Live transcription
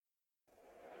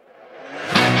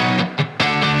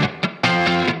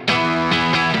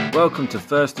Welcome to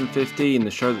First and 15,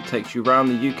 the show that takes you around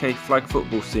the UK flag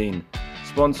football scene.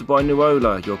 Sponsored by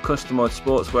Nuola, your customised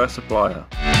sportswear supplier.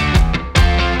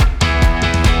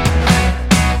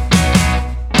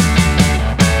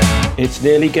 It's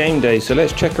nearly game day, so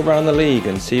let's check around the league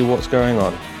and see what's going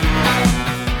on.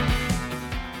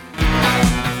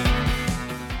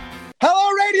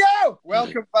 Hello, radio!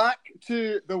 Welcome back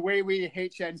to The Way We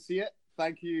HNC It.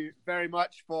 Thank you very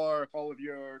much for all of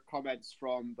your comments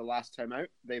from the last time out.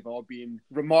 They've all been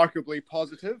remarkably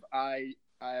positive. I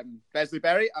am Besley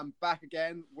Berry. I'm back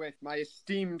again with my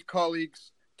esteemed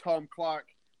colleagues, Tom Clark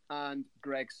and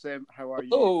Greg Sim. How are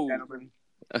you, gentlemen?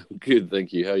 I'm good,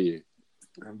 thank you. How are you?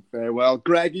 I'm very well.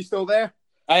 Greg, you still there?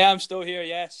 I am still here,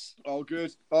 yes. All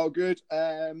good, all good.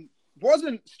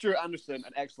 Wasn't Stuart Anderson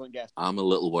an excellent guest? I'm a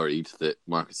little worried that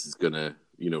Marcus is going to,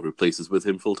 replace us with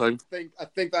him full time. I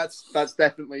think that's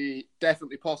definitely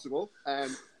possible. I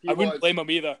wouldn't blame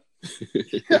him either.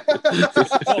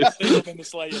 Not blame him in the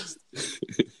slightest.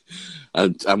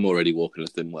 I'm already walking a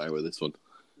thin wire with this one.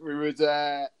 We would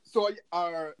so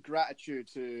our gratitude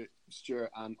to Stuart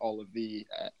and all of the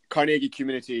Carnegie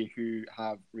community who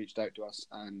have reached out to us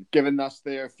and given us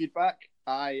their feedback.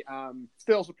 I am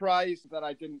still surprised that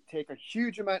I didn't take a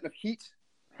huge amount of heat.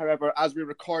 However, as we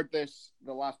record this,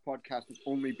 the last podcast has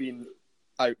only been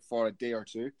out for a day or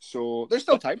two, so there's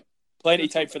still time. Plenty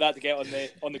of time for that to get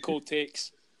on the cold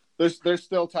takes. There's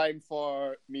still time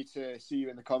for me to see you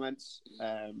in the comments.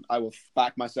 I will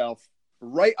back myself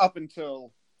right up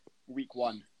until week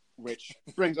one, which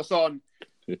brings us on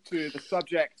to the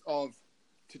subject of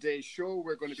today's show.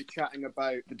 We're going to be chatting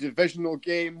about the divisional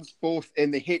games, both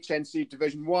in the HNC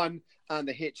Division 1 and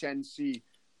the HNC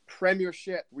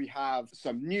Premiership. We have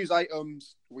some news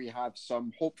items, we have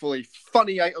some hopefully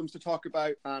funny items to talk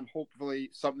about, and hopefully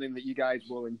something that you guys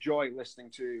will enjoy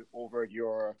listening to over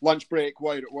your lunch break,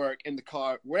 while you're at work, in the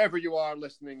car, wherever you are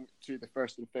listening to the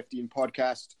First and 15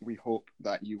 podcast. We hope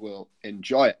that you will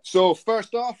enjoy it. So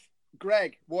first off,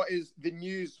 Greg, what is the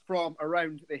news from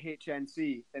around the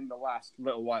HNC in the last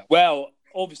little while? Well,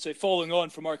 obviously following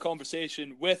on from our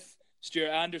conversation with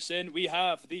Stuart Anderson, we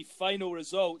have the final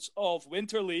results of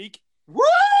Winter League. Woo!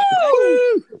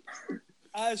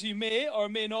 As you may or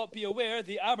may not be aware,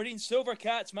 the Aberdeen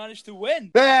Silvercats managed to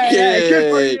win.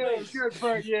 Hey, good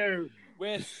for you.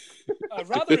 With a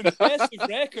rather impressive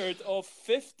record of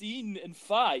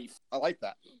 15-5. I like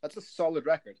that. That's a solid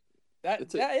record.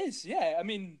 That is, yeah. I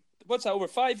mean, what's that, over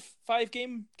five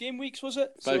game weeks, was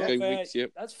it? Five game weeks, yep.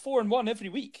 That's 4-1 every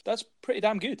week. That's pretty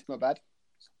damn good. Not bad.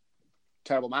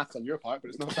 Terrible maths on your part, but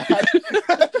it's not bad.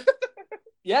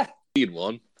 Yeah.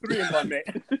 3-1. 3-1, mate.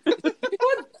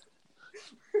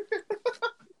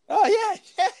 Oh, yeah,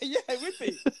 it would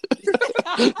be.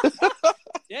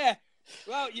 Yeah.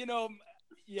 Well,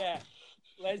 yeah.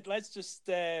 Let's just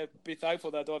be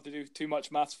thankful that I don't have to do too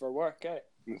much maths for work, eh?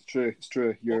 It's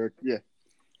true. Yeah.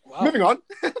 Wow. Moving on.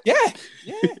 Yeah.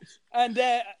 And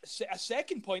a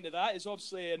second point of that is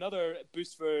obviously another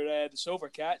boost for the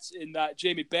Silvercats in that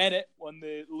Jamie Bennett won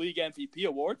the League MVP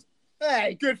award.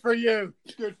 Hey, good for you.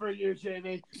 Good for you,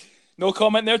 Jamie. No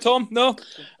comment there, Tom? No?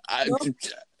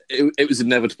 It was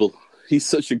inevitable. He's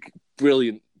such a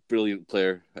brilliant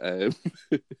player. I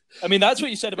mean, that's what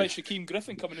you said about Shaquem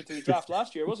Griffin coming into the draft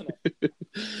last year, wasn't it?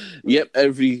 Yep,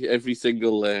 every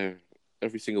single one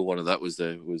of that was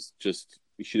just,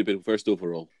 he should have been first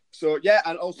overall. So, yeah,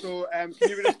 and also, can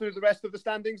you read us through the rest of the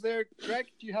standings there, Greg?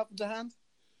 Do you have them to hand?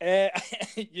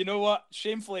 You know what?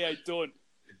 Shamefully, I don't.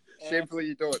 Shamefully,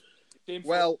 you don't.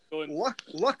 Well,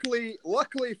 luckily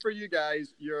for you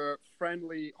guys, your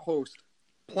friendly host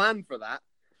planned for that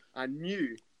and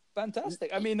knew.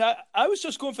 Fantastic. I mean, I was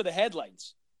just going for the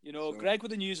headlines. Greg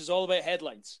with the news is all about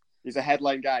headlines. He's a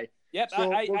headline guy. Yep,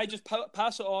 so, I just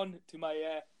pass it on to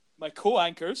my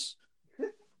co-anchors.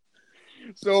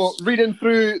 So, reading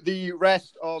through the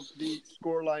rest of the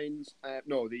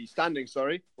the standings,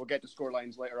 sorry. We'll get to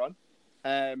scorelines later on.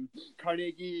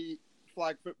 Carnegie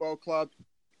Flag Football Club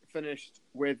finished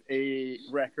with a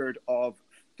record of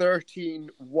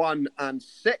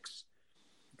 13-1-6.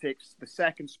 Takes the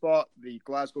second spot. The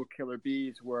Glasgow Killer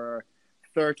Bees were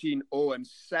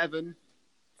 13-0-7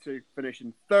 to finish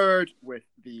in third, with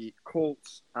the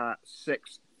Colts at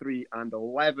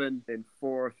 6-3-11 in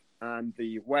fourth. And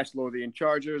the West Lothian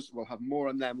Chargers, we'll have more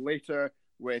on them later,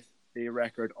 with a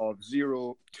record of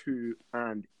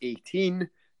 0-2-18,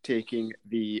 taking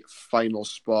the final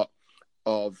spot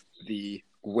of the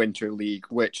Winter League,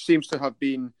 which seems to have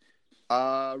been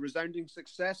a resounding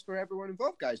success for everyone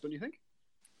involved, guys, don't you think?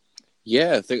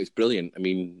 Yeah, I think it's brilliant. I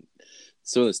mean,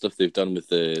 some of the stuff they've done with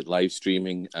the live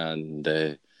streaming and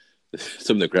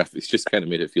some of the graphics just kind of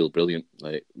made it feel brilliant.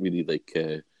 Like really, like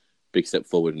big step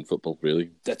forward in football.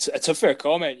 Really, it's a fair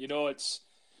comment. It's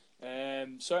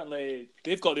certainly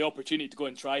they've got the opportunity to go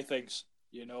and try things.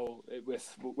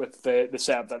 With the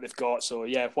setup that they've got. So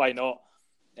yeah, why not?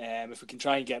 If we can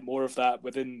try and get more of that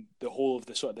within the whole of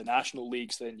the sort of the national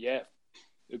leagues, then yeah,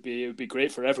 it would be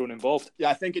great for everyone involved. Yeah,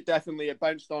 I think it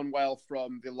bounced on well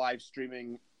from the live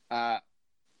streaming at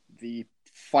the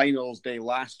finals day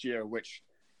last year, which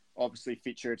obviously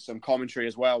featured some commentary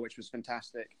as well, which was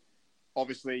fantastic.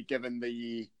 Obviously, given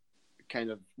the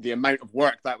kind of the amount of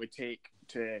work that would take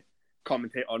to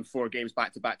commentate on 4 games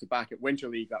back to back at Winter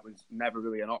League, that was never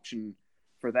really an option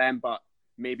for them, but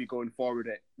maybe going forward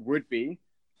it would be.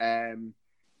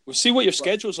 We'll see what your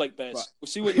schedule's like, Bez. We'll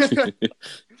see what your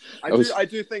I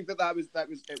do think that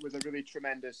was a really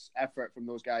tremendous effort from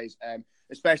those guys,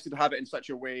 especially to have it in such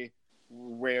a way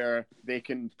where they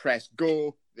can press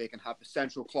go, they can have the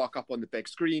central clock up on the big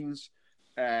screens.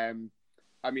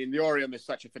 I mean, the Orium is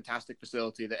such a fantastic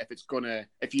facility that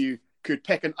if you could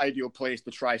pick an ideal place to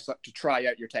try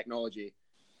out your technology,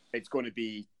 it's going to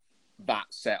be that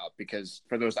setup, because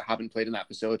for those that haven't played in that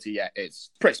facility yet, it's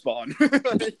pretty spot on.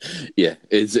 Yeah,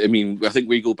 it's. I mean, I think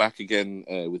we go back again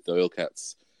with the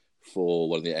Oilcats for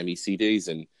one of the MEC days,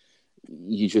 and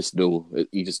you just know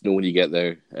when you get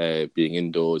there, being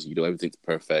indoors, everything's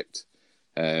perfect,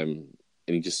 and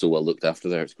you're just so well looked after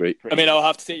there. It's great. I mean, I'll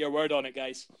have to take your word on it,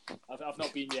 guys. I've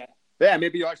not been yet. Yeah,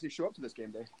 maybe you actually show up to this game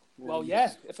day. Well,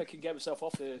 yeah, if I can get myself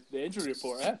off the injury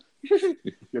report, eh?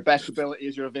 Your best ability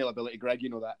is your availability, Greg. You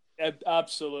know that.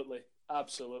 Absolutely.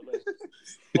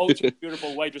 Ultra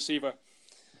durable wide receiver.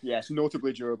 Yes,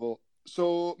 notably durable.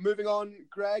 So, moving on,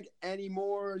 Greg, any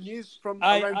more news from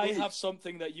around the league? I have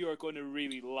something that you are going to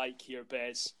really like here,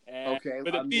 Bez. Okay.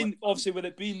 With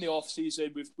it being the off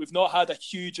season, we've not had a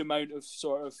huge amount of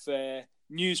sort of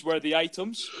newsworthy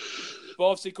items. But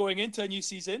obviously, going into a new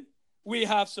season, we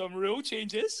have some rule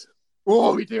changes.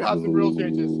 Oh, we do have some rule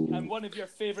changes. And one of your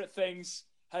favourite things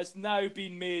has now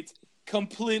been made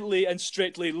completely and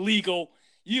strictly legal.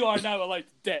 You are now allowed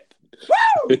to dip.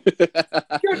 Woo!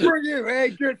 Good for you, eh?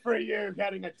 Good for you,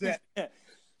 getting a dip.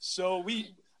 So we're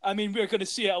going to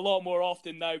see it a lot more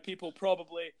often now. People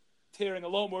probably tearing a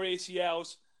lot more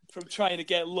ACLs from trying to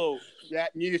get low. Yeah,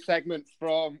 new segment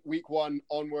from week 1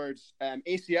 onwards.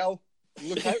 ACL,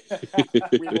 look out.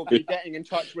 We will be getting in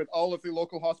touch with all of the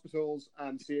local hospitals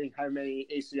and seeing how many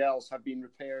ACLs have been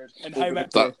repaired and how many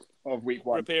of week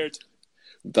 1. Repaired.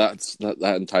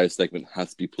 That entire segment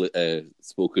has to be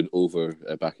spoken over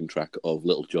backing track of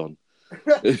Little John.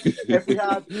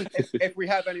 if we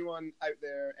have anyone out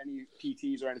there, any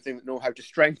PTs or anything that know how to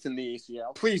strengthen the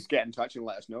ACL, please get in touch and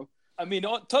let us know. I mean,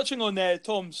 touching on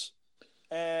Tom's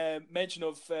mention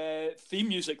of theme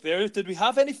music there, did we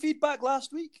have any feedback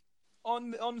last week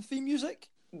on theme music?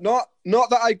 Not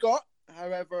that I got.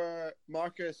 However,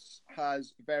 Marcus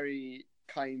has very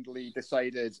kindly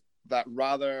decided that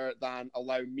rather than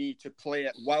allow me to play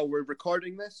it while we're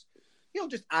recording this, he'll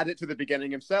just add it to the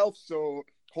beginning himself. So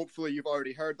hopefully you've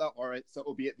already heard that, or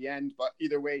it'll be at the end. But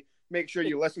either way, make sure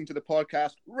you listen to the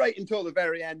podcast right until the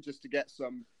very end just to get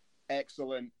some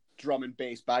excellent drum and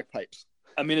bass bagpipes.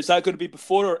 I mean, is that going to be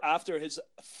before or after his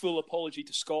full apology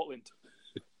to Scotland?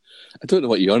 I don't know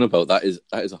what you're on about. That is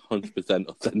 100%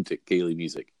 authentic Gaelic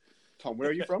music. Tom, where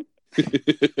are you from?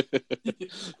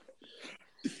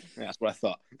 Yeah, that's what I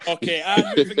thought. Okay,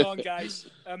 and moving on, guys.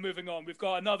 Moving on. We've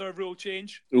got another rule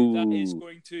change that is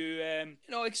going to,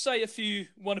 excite a few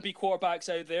wannabe quarterbacks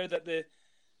out there. That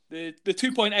the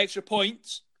 2-point extra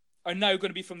points are now going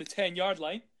to be from the 10-yard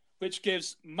line, which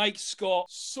gives Mike Scott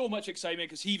so much excitement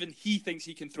because he thinks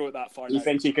he can throw it that far. He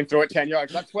thinks he can throw it 10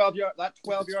 yards. That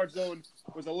 12-yard zone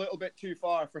was a little bit too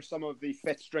far for some of the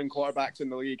fifth-string quarterbacks in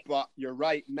the league. But you're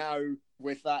right. Now,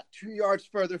 with that 2 yards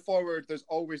further forward, there's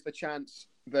always the chance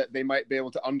that they might be able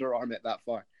to underarm it that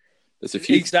far. There's a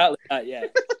few exactly that, yeah.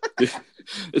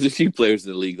 There's a few players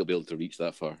in the league that'll be able to reach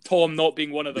that far. Tom not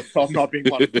being one of them. Tom not being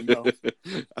one of them, no.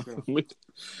 I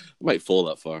might fall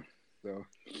that far. So.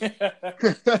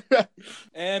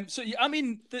 I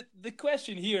mean, the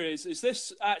question here is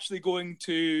this actually going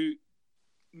to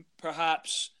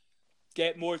perhaps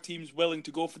get more teams willing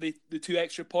to go for the 2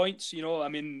 extra points? I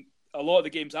mean, a lot of the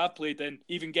games I've played in,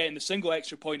 even getting the single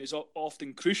extra point is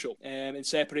often crucial in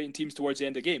separating teams towards the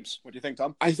end of games. What do you think,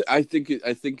 Tom? I think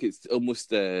it's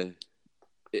almost at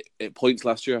points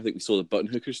last year. I think we saw the button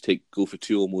hookers go for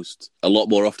 2 almost a lot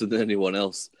more often than anyone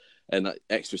else, and that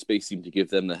extra space seemed to give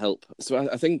them the help. So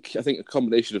I think a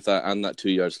combination of that and that 2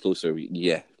 yards closer,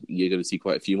 yeah, you're going to see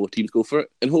quite a few more teams go for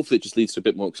it, and hopefully it just leads to a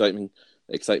bit more excitement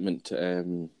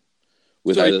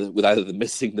with either them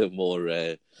missing them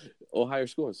or higher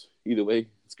scores. Either way,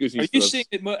 it's good news. Are you seeing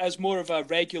it as more of a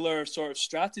regular sort of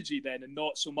strategy then, and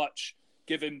not so much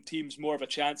giving teams more of a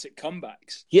chance at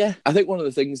comebacks? Yeah, I think one of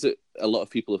the things that a lot of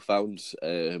people have found,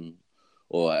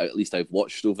 or at least I've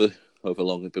watched over however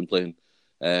long I've been playing,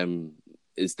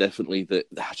 is definitely that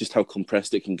just how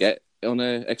compressed it can get on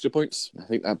extra points. I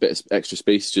think that bit of extra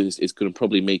space is going to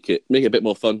probably make it a bit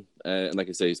more fun. And like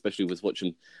I say, especially with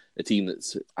watching a team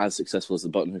that's as successful as the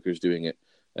Button Hookers doing it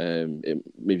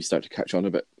maybe start to catch on a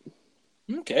bit.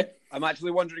 Okay. I'm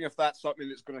actually wondering if that's something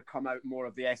that's going to come out more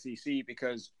of the SEC,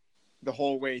 because the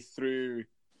whole way through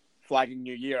flagging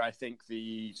New Year, I think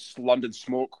the London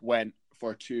Smoke went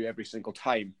for 2 every single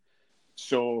time.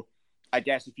 So I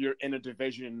guess if you're in a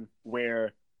division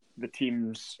where the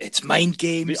teams... It's mind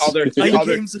games.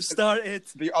 Games have started.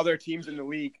 The other teams in the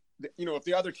league, if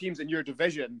the other teams in your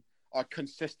division are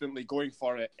consistently going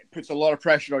for it, it puts a lot of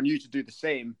pressure on you to do the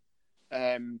same.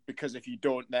 Because if you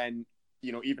don't, then,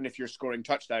 even if you're scoring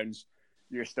touchdowns,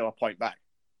 you're still a point back.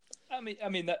 I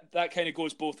mean that kind of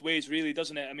goes both ways, really,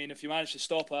 doesn't it? I mean, if you manage to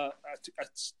stop a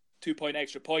 2-point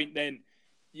extra point, then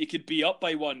you could be up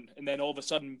by 1, and then all of a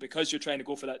sudden, because you're trying to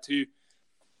go for that 2,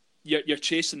 you're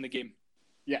chasing the game.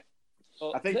 Yeah,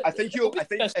 well, I think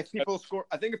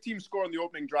if teams score on the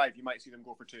opening drive, you might see them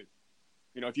go for 2.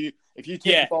 If you take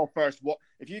the ball first,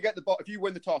 if you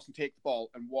win the toss and take the ball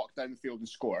and walk down the field and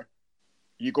score,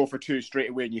 you go for 2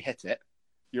 straight away and you hit it.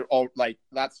 You're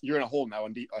in a hole now.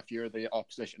 If you're the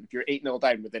opposition, if you're 8-0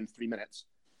 down within 3 minutes,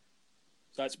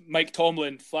 that's Mike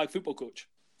Tomlin, flag football coach.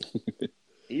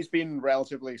 He's been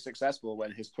relatively successful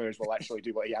when his players will actually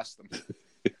do what he asks them.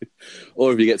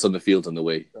 Or if he gets on the field on the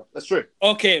way. That's true.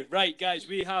 Okay, right, guys,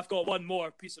 we have got one more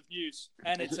piece of news,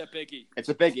 and it's a biggie. It's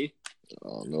a biggie.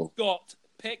 Oh no! Got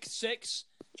pick 6,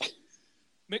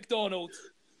 McDonald,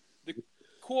 the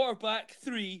quarterback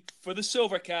 3 for the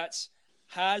Silvercats,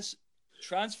 has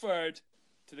transferred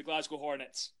to the Glasgow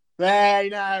Hornets. They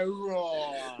know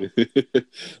wrong.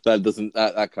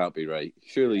 That can't be right.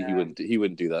 Surely he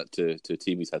wouldn't do that to a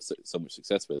team he's had so much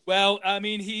success with. Well, I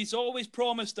mean, he's always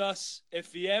promised us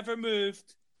if he ever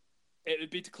moved, it would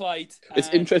be to Clyde. It's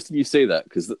interesting you say that,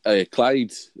 because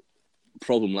Clyde's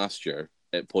problem last year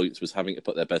at points was having to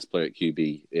put their best player at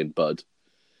QB in Bud.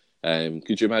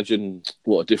 Could you imagine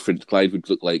what a different Clyde would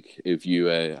look like if you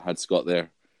had Scott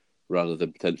there, rather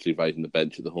than potentially riding the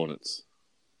bench at the Hornets?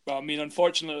 Well, I mean,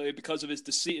 unfortunately, because of his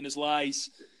deceit and his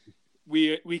lies,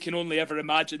 we can only ever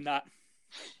imagine that.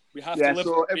 We have to live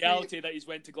with the reality that he's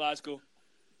went to Glasgow.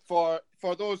 For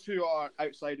those who are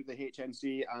outside of the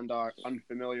HNC and are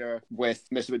unfamiliar with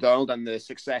Mr. McDonald and the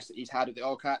success that he's had at the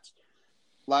All Cats,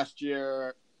 last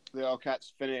year the All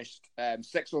Cats finished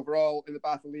 6th overall in the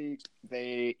Bath League.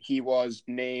 He was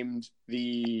named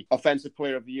the Offensive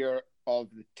Player of the Year of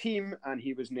the team, and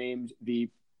he was named the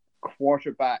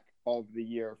Quarterback of the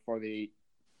Year for the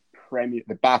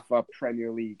BAFA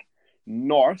Premier League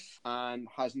North, and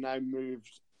has now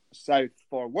moved south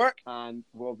for work and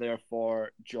will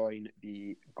therefore join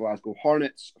the Glasgow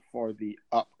Hornets for the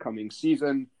upcoming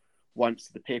season once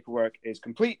the paperwork is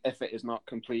complete, if it is not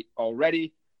complete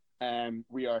already.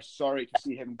 We are sorry to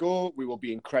see him go. We will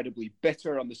be incredibly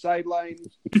bitter on the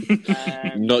sidelines.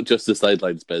 Not just the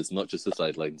sidelines, Bez. Not just the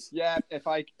sidelines. Yeah, if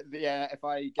I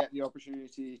get the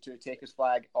opportunity to take his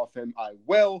flag off him, I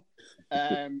will.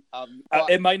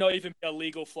 It might not even be a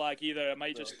legal flag either. I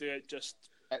might just do it just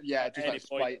out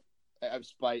of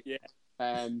spite.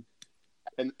 Yeah.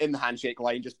 In the handshake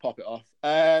line, just pop it off.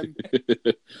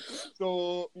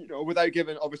 So, without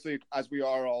giving, obviously, as we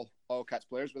are all Cats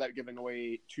players, without giving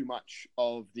away too much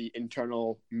of the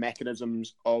internal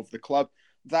mechanisms of the club,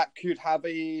 that could have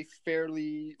a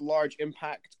fairly large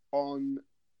impact on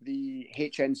the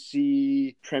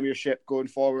HNC Premiership going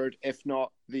forward, if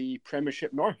not the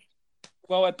Premiership North.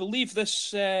 Well, I believe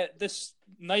this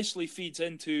nicely feeds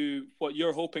into what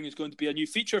you're hoping is going to be a new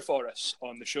feature for us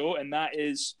on the show, and that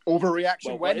is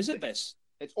Overreaction Wednesday. What is it, Bez?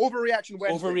 It's Overreaction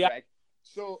Wednesday, Greg.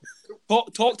 So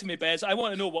talk to me, Bez. I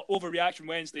want to know what Overreaction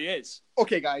Wednesday is.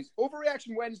 Okay, guys.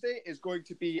 Overreaction Wednesday is going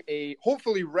to be a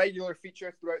hopefully regular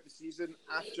feature throughout the season.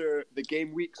 After the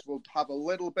game weeks, we'll have a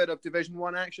little bit of Division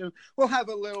 1 action. We'll have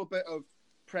a little bit of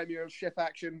Premiership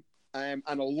action and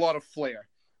a lot of flair.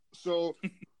 So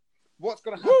what's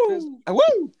going to happen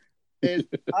is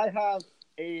I have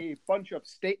a bunch of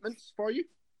statements for you,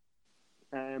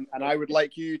 and I would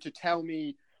like you to tell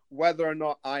me whether or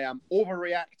not I am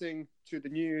overreacting to the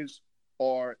news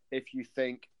or if you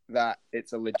think that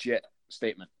it's a legit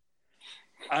statement.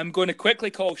 I'm going to quickly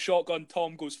call shotgun.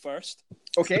 Tom goes first.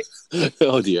 Okay.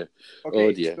 Oh dear. Okay,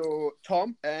 Oh dear. so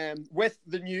Tom, with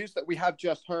the news that we have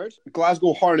just heard,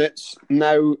 Glasgow Hornets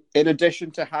now, in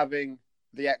addition to having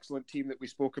the excellent team that we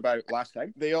spoke about last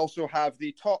time, they also have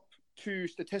the top 2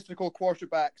 statistical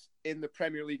quarterbacks in the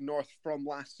Premier League North from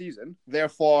last season.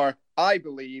 Therefore, I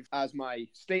believe, as my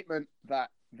statement, that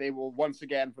they will once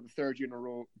again, for the 3rd year in a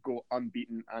row, go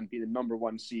unbeaten and be the number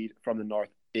 1 seed from the North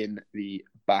in the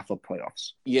BAFA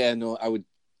playoffs. Yeah, no, I would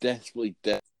desperately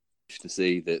to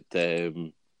say that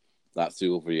that's the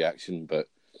overreaction, but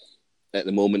at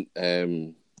the moment,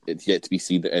 it's yet to be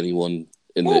seen that anyone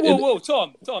in Whoa,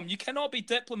 Tom, you cannot be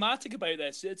diplomatic about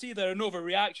this. It's either an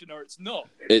overreaction or it's not.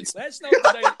 Let's not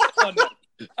go down on that.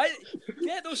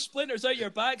 Get those splinters out your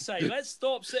backside. Let's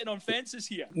stop sitting on fences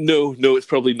here. No, it's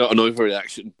probably not an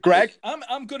overreaction. Greg,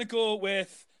 I'm going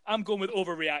with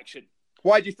overreaction.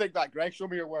 Why do you think that, Greg? Show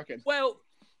me your working. Well,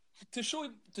 to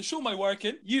show my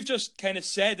working, you've just kind of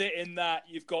said it in that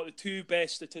you've got the 2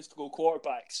 best statistical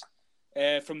quarterbacks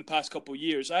from the past couple of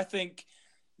years. I think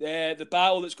the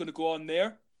battle that's going to go on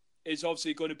there is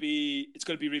obviously going to be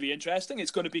really interesting.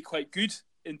 It's going to be quite good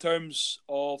in terms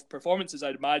of performances,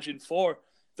 I'd imagine, for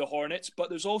the Hornets. But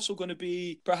there's also going to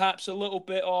be perhaps a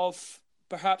bit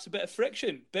of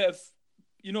friction,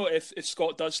 if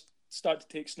Scott does start to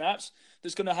take snaps,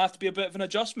 there's going to have to be a bit of an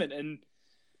adjustment. And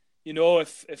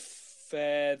if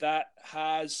that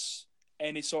has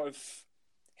any sort of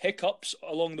hiccups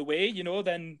along the way,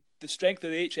 then the strength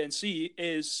of the HNC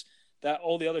is that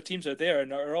all the other teams are there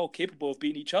and are all capable of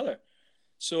beating each other.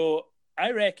 So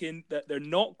I reckon that they're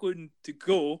not going to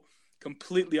go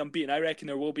completely unbeaten. I reckon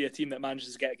there will be a team that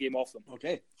manages to get a game off them.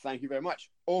 Okay, thank you very much.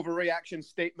 Overreaction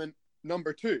statement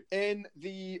number 2. In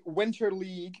the Winter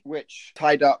League, which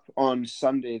tied up on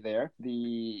Sunday there,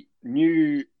 the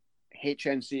new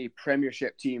HNC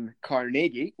Premiership team,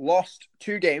 Carnegie, lost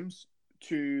 2 games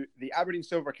to the Aberdeen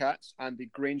Silvercats and the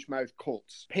Grangemouth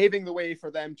Colts, paving the way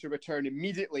for them to return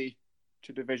immediately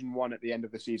to Division 1 at the end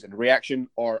of the season. Reaction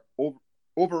or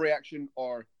overreaction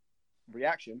or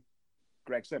reaction?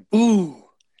 Greg Sim. Ooh.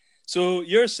 So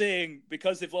you're saying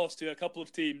because they've lost to a couple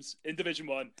of teams in Division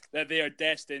 1 that they are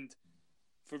destined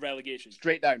for relegation?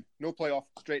 Straight down. No playoff.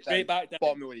 Straight back down.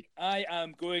 Bottom of the league. I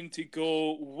am going to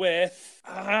go with...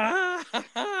 Get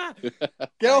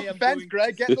off the fence,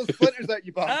 Greg. Get those splinters out,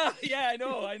 you bum. Yeah, I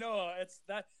know. It's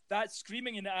that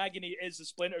screaming in agony is the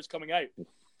splinters coming out.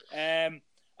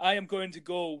 I am going to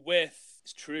go with...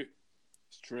 It's true.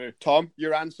 It's true. Tom,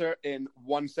 your answer in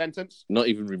 1 sentence? Not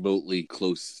even remotely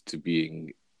close to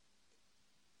being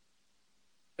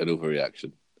an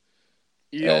overreaction.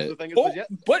 You also think it's legit?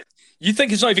 What? You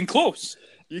think it's not even close?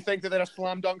 You think that they're a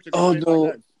slam dunk to go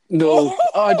no. No.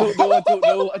 I don't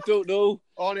know.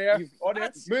 On air.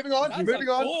 Moving on.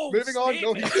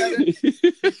 No, he said it.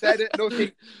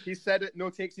 He said it. No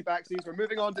takesy backsies. We're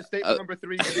moving on to statement number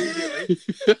 3 immediately.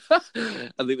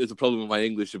 I think there's a problem with my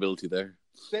English ability there.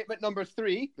 Statement number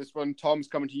 3. This one, Tom's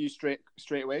coming to you straight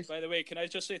away. By the way, can I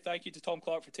just say thank you to Tom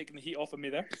Clark for taking the heat off of me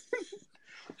there?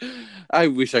 I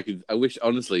wish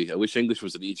English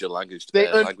was an easier language.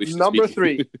 Statement number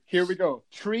 3. Here we go.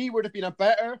 Tree would have been a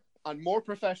better and more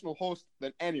professional host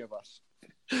than any of us.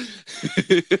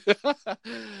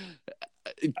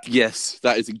 Yes,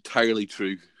 that is entirely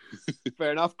true.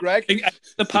 Fair enough, Greg.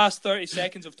 The past 30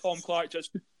 seconds of Tom Clark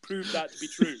just proved that to be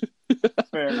true.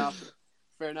 Fair enough.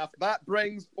 That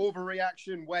brings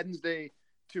Overreaction Wednesday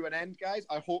to an end, guys.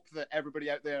 I hope that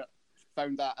everybody out there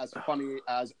found that as funny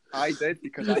as I did,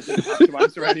 because I didn't have to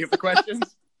answer any of the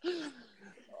questions.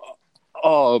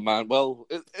 Oh, man. Well,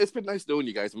 it's been nice knowing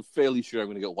you guys. I'm fairly sure I'm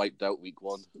going to get wiped out week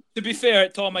 1. To be fair,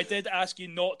 Tom, I did ask you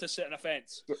not to sit on a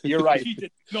fence. You're right. You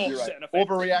did not sit on a fence.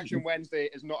 Overreaction Wednesday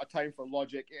is not a time for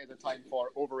logic. It is a time for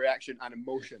overreaction and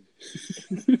emotion.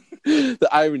 The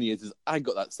irony is I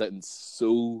got that sentence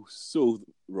so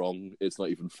wrong. It's not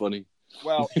even funny.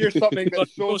 Well, here's something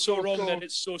that's so wrong that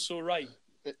it's so right.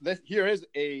 Here is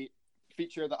a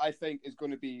feature that I think is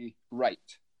going to be right.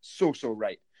 So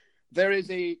right. There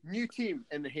is a new team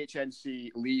in the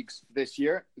HNC leagues this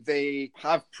year. They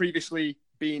have previously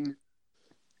been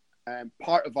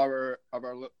part of our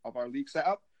league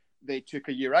setup. They took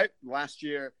a year out. Last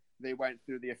year, they went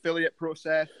through the affiliate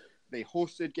process. They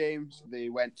hosted games. They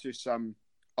went to some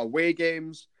away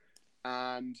games,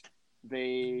 and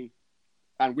we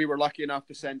were lucky enough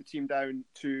to send a team down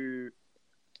to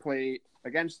play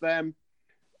against them,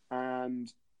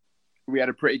 and we had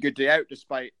a pretty good day out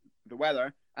despite the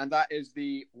weather. And that is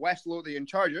the West Lothian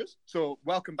Chargers. So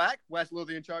welcome back, West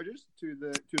Lothian Chargers, to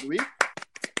the league.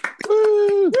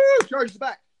 Woo! Chargers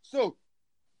back. So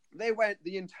they went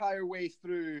the entire way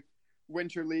through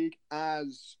Winter League,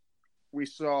 as we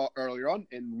saw earlier on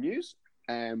in the news,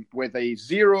 with a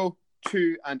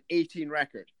 0-2-18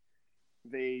 record.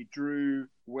 They drew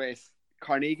with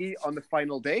Carnegie on the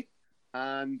final day,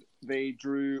 and they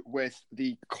drew with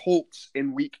the Colts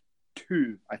in week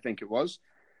 2, I think it was.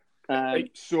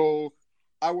 So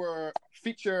our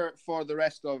feature for the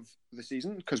rest of the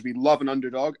season, because we love an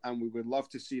underdog and we would love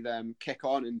to see them kick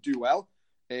on and do well,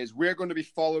 is we're going to be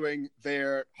following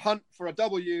their hunt for a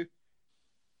W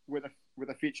with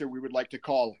a feature we would like to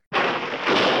call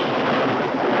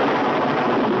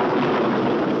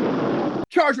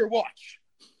Charger Watch.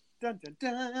 Dun, dun,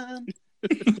 dun.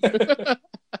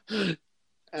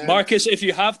 Marcus, if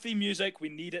you have theme music, we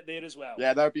need it there as well.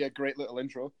 Yeah, that would be a great little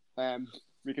intro.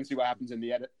 We can see what happens in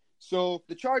the edit. So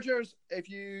the Chargers, if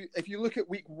you look at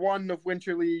week 1 of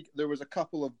Winter League, there was a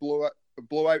couple of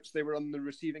blowouts they were on the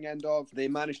receiving end of. They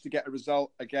managed to get a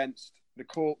result against the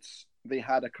Colts. They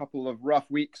had a couple of rough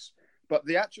weeks, but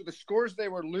the scores they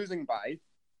were losing by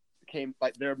came,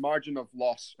 like, their margin of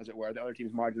loss, as it were, the other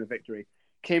team's margin of victory,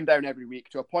 came down every week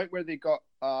to a point where they got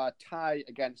a tie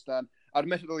against an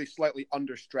admittedly slightly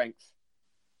under-strength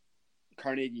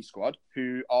Carnegie squad,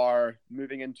 who are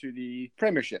moving into the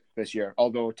Premiership this year,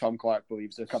 although Tom Clark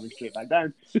believes they're coming straight back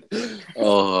down.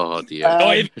 Oh,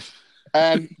 dear.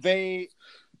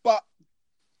 But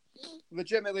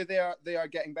legitimately, they are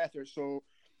getting better, so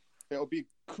it'll be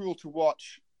cool to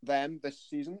watch them this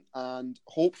season, and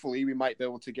hopefully we might be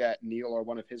able to get Neil or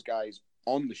one of his guys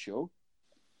on the show.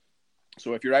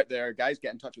 So if you're out there, guys,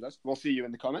 get in touch with us. We'll see you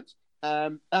in the comments.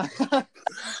 And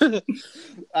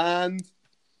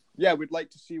yeah, we'd like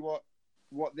to see what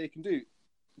they can do.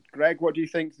 Greg, what do you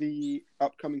think the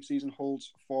upcoming season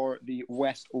holds for the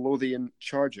West Lothian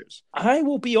Chargers? I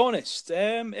will be honest.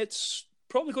 It's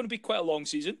probably going to be quite a long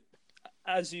season,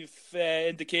 as you've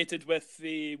indicated with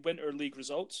the Winter League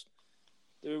results.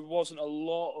 There wasn't a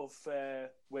lot of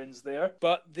wins there,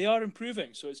 but they are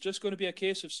improving. So it's just going to be a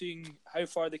case of seeing how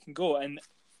far they can go. And,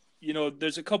 you know,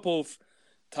 there's a couple of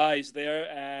ties there.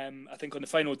 I think on the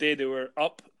final day they were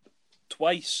up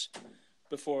twice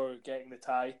before getting the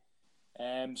tie.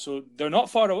 So they're not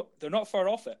far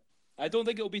off it. I don't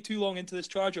think it'll be too long into this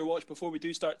Charger watch before we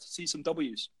do start to see some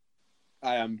W's.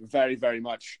 I am very, very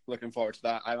much looking forward to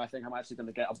that. I think I'm actually going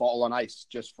to get a bottle on ice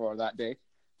just for that day.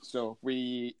 So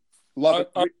we love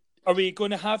it. Are we going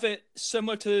to have it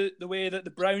similar to the way that the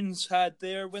Browns had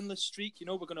their winless streak? You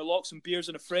know, we're going to lock some beers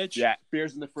in the fridge. Yeah,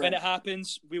 beers in the fridge. When it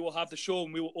happens, we will have the show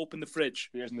and we will open the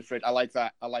fridge. Beers in the fridge. I like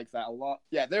that a lot.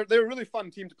 Yeah, they're a really fun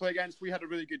team to play against. We had a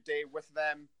really good day with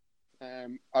them.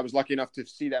 I was lucky enough to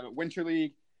see them at Winter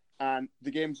League, and the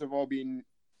games have all been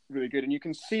really good. And you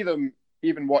can see them,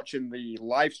 even watching the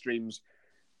live streams,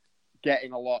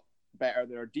 getting a lot better.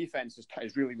 Their defense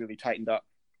is really, really tightened up.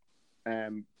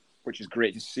 Which is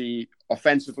great to see.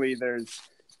 Offensively,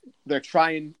 they're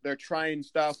trying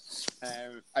stuff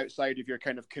outside of your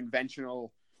kind of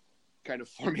conventional kind of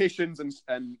formations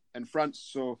and fronts.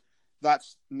 So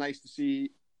that's nice to see.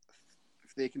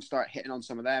 If they can start hitting on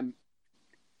some of them,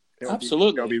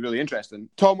 it'll be really interesting.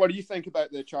 Tom, what do you think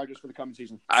about the Chargers for the coming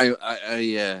season?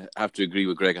 I have to agree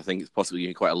with Greg. I think it's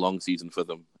possibly quite a long season for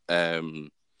them.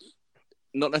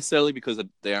 Not necessarily because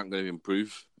they aren't going to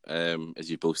improve, as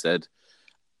you both said.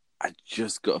 I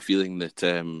just got a feeling that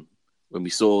when we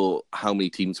saw how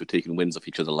many teams were taking wins off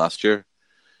each other last year,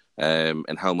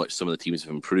 and how much some of the teams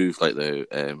have improved, like or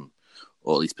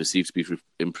at least perceived to be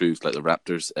improved, like the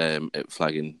Raptors at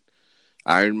flagging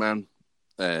Ironman.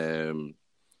 The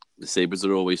Sabres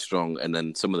are always strong, and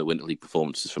then some of the Winter League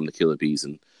performances from the Killer Bees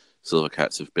and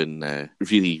Silvercats have been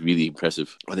really, really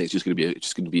impressive. I think it's just going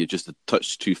to be just a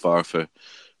touch too far for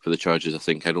the Chargers. I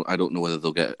think I don't know whether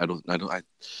they'll get.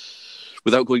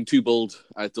 Without going too bold,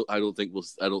 I think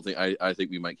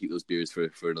we might keep those beers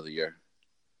for another year.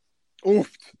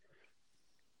 Oof.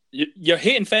 You're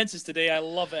hitting fences today. I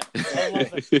love it.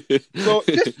 So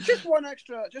just one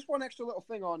extra little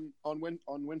thing on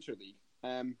Winter League.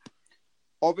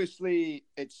 Obviously,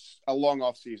 it's a long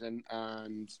off season,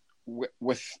 and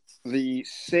with the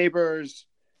Sabres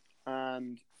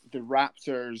and the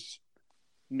Raptors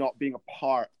not being a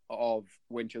part of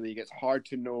Winter League, it's hard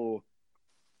to know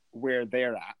where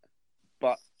they're at.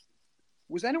 But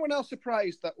was anyone else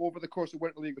surprised that over the course of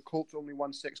Winter League, the Colts only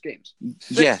won 6 games?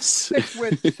 Yes.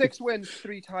 6 wins,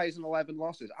 3 ties, and 11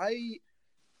 losses.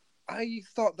 I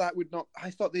thought that would not.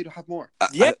 I thought they'd have more.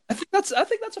 Yeah, I think that's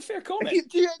a fair comment.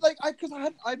 Because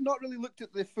I've not really looked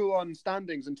at the full-on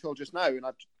standings until just now, and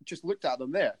I've just looked at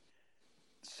them there.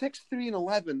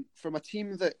 6-3-11 from a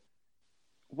team that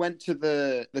went to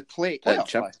the plate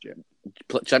playoffs last year.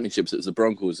 Championships. It was the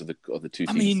Broncos of the two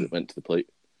teams that went to the plate.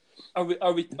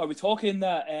 Are we talking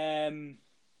that?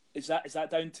 Is that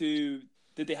down to?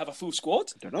 Did they have a full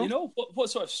squad? I don't know. You know what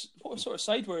sort of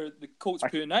side were the Colts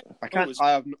putting out? I can't.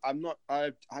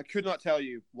 I could not tell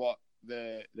you what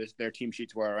their team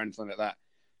sheets were or anything like that.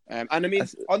 And I mean,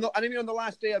 on the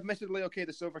last day, admittedly, okay,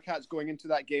 the Silvercats going into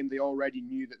that game, they already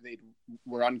knew that they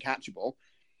were uncatchable,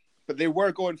 but they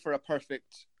were going for a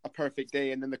perfect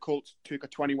day, and then the Colts took a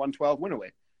 21-12 win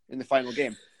away in the final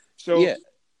game. So yeah.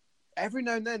 Every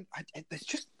now and then, it's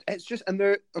just, and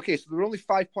they're okay. So they're only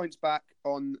 5 points back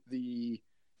on the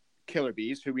Killer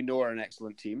Bees, who we know are an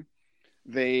excellent team.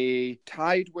 They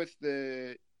tied with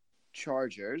the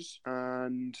Chargers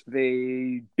and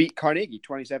they beat Carnegie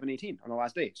 27-18 on the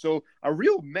last day. So a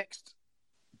real mixed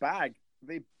bag.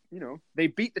 They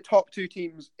beat the top two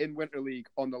teams in Winter League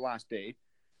on the last day.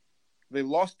 They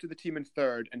lost to the team in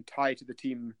third and tied to the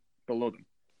team below them.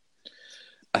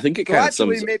 I think it kind of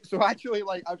sums. So actually,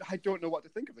 like, I don't know what to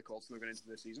think of the Colts going into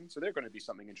this season. So they're going to be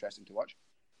something interesting to watch.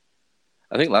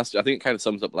 I think it kind of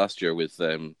sums up last year with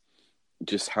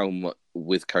just how much,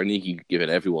 with Carnegie giving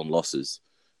everyone losses,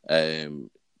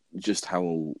 just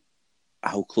how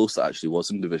close that actually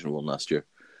was in Division 1 last year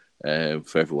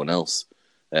for everyone else.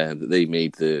 That they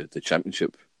made the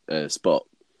championship spot.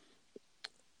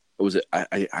 Was it?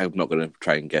 I'm not going to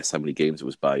try and guess how many games it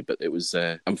was by, but it was.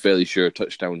 I'm fairly sure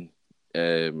touchdown.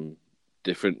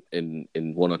 Different in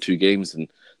one or two games, and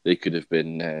they could have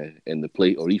been in the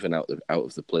play or even out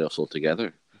of the playoffs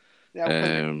altogether.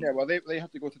 Yeah, well, they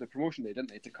had to go to the promotion day,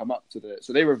 didn't they, to come up to the.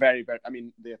 So they were very, very. I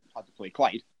mean, they had to play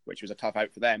Clyde, which was a tough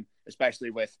out for them, especially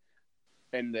with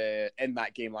in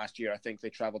that game last year. I think they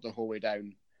travelled the whole way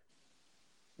down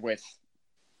with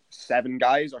 7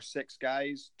 guys or 6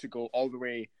 guys to go all the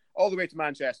way to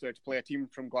Manchester to play a team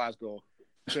from Glasgow,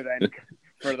 to then.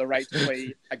 For the right to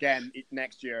play again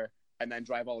next year and then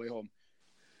drive all the way home.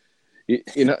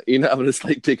 You're not having a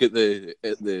slight dig at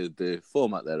the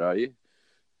format there, are you?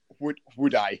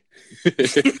 Would I?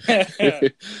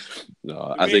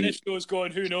 No, I think this show's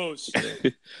going. Who knows?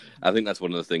 I think that's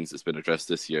one of the things that's been addressed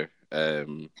this year.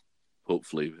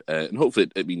 Hopefully, and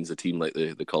hopefully it means a team like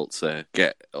the Colts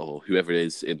get, or whoever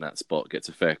is in that spot gets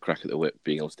a fair crack at the whip,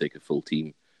 being able to take a full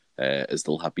team, as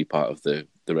they'll be part of the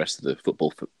rest of the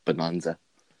football bonanza.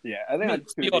 Yeah, I think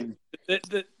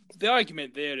the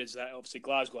argument there is that obviously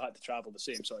Glasgow had to travel the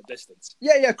same sort of distance.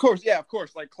 Yeah, of course.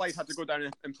 Like Clyde had to go down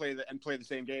and play the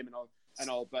same game and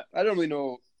all. But I don't really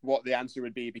know what the answer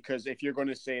would be, because if you're going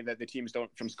to say that the teams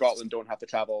from Scotland don't have to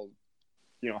travel,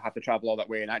 all that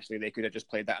way, and actually they could have just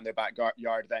played that in their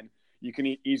backyard, then you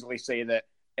can easily say that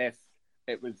if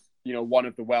it was one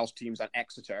of the Welsh teams at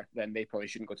Exeter, then they probably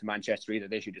shouldn't go to Manchester either.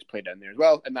 They should just play down there as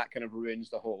well, and that kind of ruins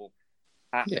the whole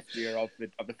atmosphere of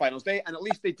the finals day. And at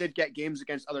least they did get games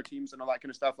against other teams and all that kind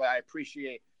of stuff. Like, I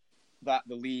appreciate that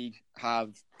the league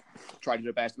have tried to do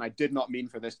their best, and I did not mean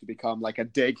for this to become like a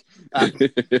dig,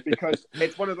 because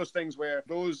it's one of those things where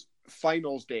those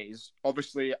finals days,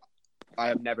 obviously I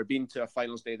have never been to a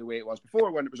finals day the way it was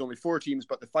before when it was only 4 teams,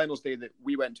 but the finals day that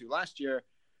we went to last year,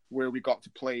 where we got to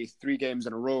play 3 games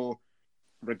in a row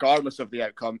regardless of the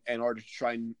outcome in order to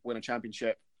try and win a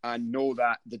championship, and know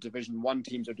that the Division 1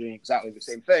 teams are doing exactly the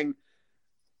same thing,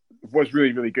 was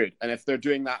really, really good. And if they're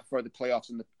doing that for the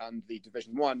playoffs and the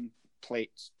Division 1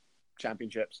 plates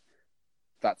championships,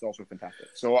 that's also fantastic.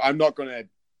 So I'm not going to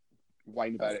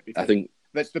whine about it, because I think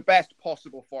that's the best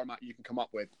possible format you can come up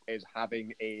with, is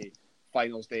having a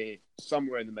finals day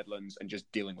somewhere in the Midlands and just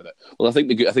dealing with it. Well, I think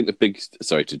the big,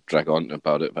 sorry to drag on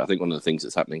about it, but I think one of the things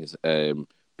that's happening is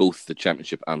both the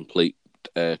championship and plate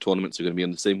tournaments are going to be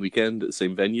on the same weekend at the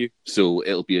same venue, so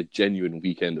it'll be a genuine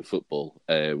weekend of football,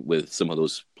 with some of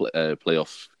those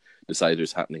playoff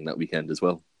deciders happening that weekend as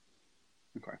well.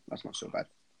 Okay, that's not so bad.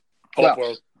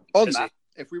 Well, on that,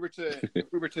 if we were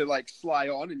to like sly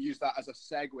on and use that as a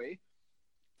segue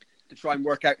to try and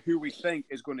work out who we think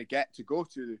is going to get to go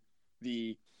to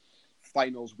the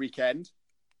finals weekend,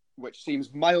 which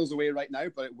seems miles away right now,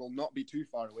 but it will not be too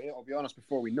far away, I'll be honest,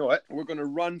 before we know it. We're going to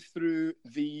run through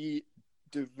the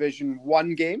Division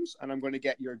 1 games, and I'm going to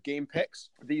get your game picks.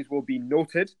 These will be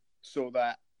noted so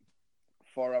that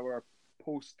for our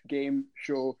post-game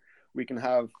show, we can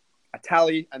have a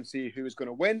tally and see who is going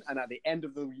to win. And at the end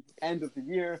of the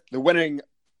year, the winning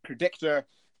predictor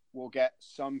will get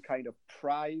some kind of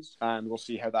prize, and we'll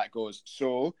see how that goes.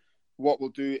 So what we'll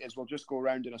do is we'll just go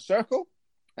around in a circle.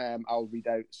 I'll read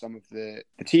out some of the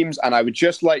teams, and I would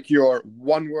just like your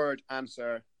one-word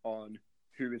answer on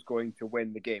who is going to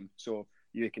win the game. So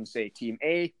you can say Team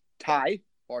A, tie,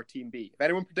 or Team B. If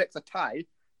anyone predicts a tie,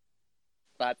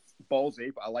 that's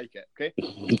ballsy, but I like it, okay?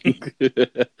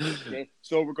 Okay,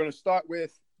 so we're going to start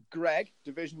with Greg,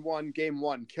 Division 1, Game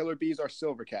 1, Killer Bees or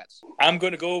Silvercats? I'm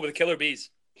going to go with the Killer Bees.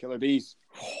 Killer Bees.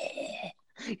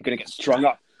 You're going to get strung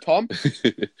up. Tom?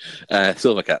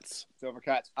 Silvercats.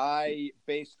 Silvercats.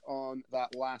 Based on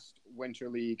that last Winter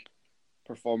League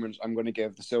performance, I'm going to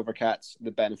give the Silvercats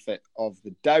the benefit of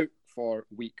the doubt for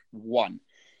week 1.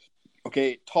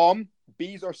 Okay, Tom,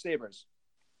 Bees or Sabres?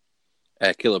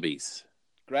 Killer Bees.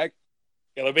 Greg?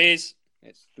 Killer Bees.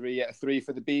 It's 3 out of 3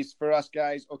 for the Bees for us,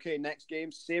 guys. Okay, next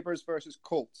game, Sabres versus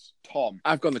Colts. Tom?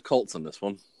 I've gone the Colts on this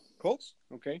one. Colts?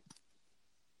 Okay.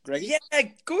 Greg? Yeah,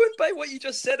 going by what you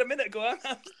just said a minute ago, I'm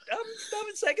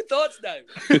having second thoughts now.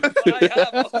 I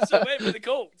have also went with the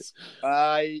Colts.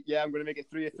 I'm going to make it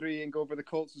 3 of 3 and go for the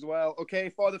Colts as well. Okay,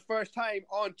 for the first time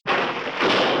on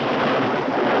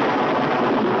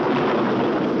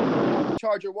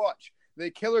Charger Watch, the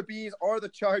Killer Bees or the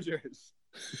Chargers?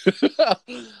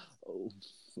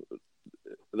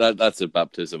 That's a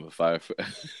baptism of fire for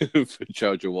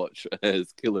Charger Watch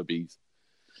as Killer Bees.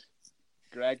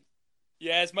 Greg?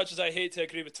 Yeah, as much as I hate to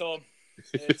agree with Tom,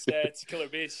 it's Killer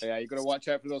Bees. Yeah, you've got to watch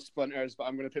out for those splinters, but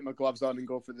I'm going to put my gloves on and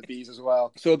go for the Bees as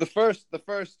well. So the first,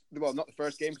 well, not the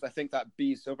first game, because I think that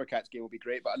Bees Silvercats game will be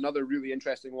great, but another really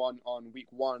interesting one on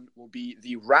week 1 will be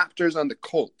the Raptors and the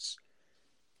Colts.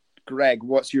 Greg,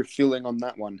 what's your feeling on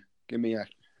that one? Give me a,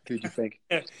 who do you think?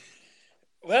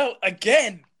 Well,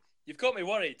 again, you've got me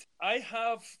worried. I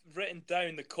have written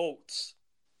down the Colts,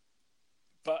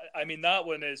 but I mean that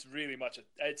one is really much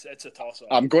it's a toss-up.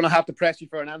 I'm going to have to press you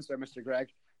for an answer, Mr. Greg.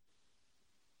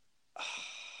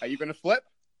 Are you going to flip?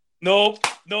 Nope,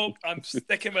 I'm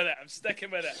sticking with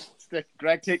it.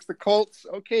 Greg takes the Colts.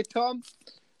 Okay, Tom?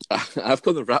 I've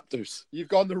gone the Raptors. You've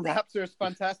gone the Raptors.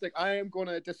 Fantastic. I am going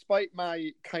to, despite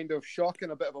my kind of shock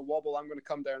and a bit of a wobble, I'm going to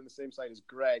come down on the same side as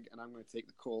Greg, and I'm going to take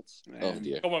the Colts. Oh,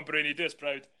 dear. Come on, Bruni, do us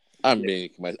proud. I'm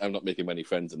not making many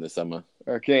friends in the summer.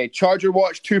 Okay, Charger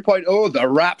Watch 2.0. The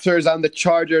Raptors and the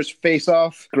Chargers face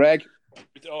off. Greg?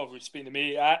 Oh, we're speaking to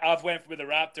me. I've went with the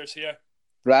Raptors here.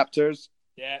 Raptors.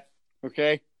 Yeah.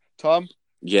 Okay. Tom?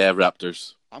 Yeah,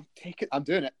 Raptors. I'm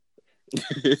doing it.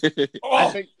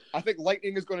 Oh! I think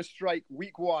lightning is going to strike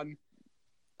week 1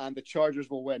 and the Chargers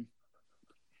will win.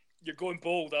 You're going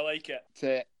bold. I like it.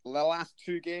 To the last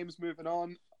 2 games moving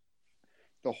on.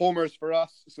 The homers for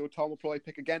us, so Tom will probably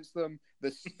pick against them.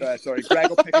 Greg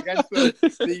will pick against them.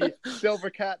 The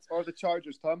Silvercats or the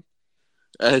Chargers, Tom?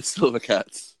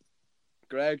 Silvercats.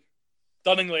 Greg?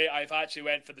 Stunningly, I've actually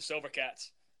went for the Silvercats.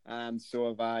 And so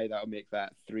have I. That'll make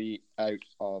that 3 out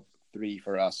of 3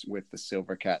 for us with the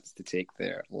Silvercats to take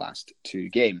their last 2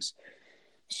 games.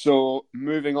 So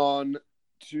moving on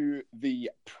to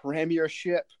the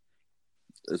Premiership.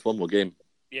 There's one more game.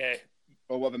 Yeah.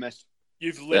 Oh, what have I missed?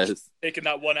 You've literally taken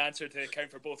that one answer to account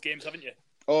for both games, haven't you?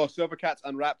 Oh, Silvercats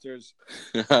and Raptors.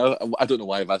 I don't know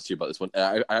why I've asked you about this one.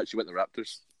 I actually went the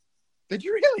Raptors. Did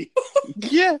you really?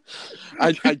 Yeah.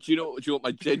 Do you know what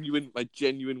my genuine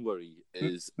worry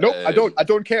is? Nope, I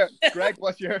don't care. Greg,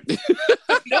 what's your?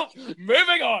 Nope.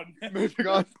 Moving on. Moving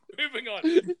on.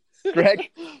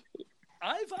 Greg,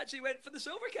 I've actually went for the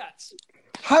Silvercats.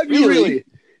 Have you really?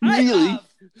 Really?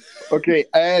 Okay,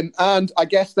 and I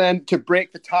guess then to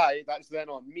break the tie, that's then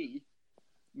on me.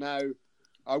 Now,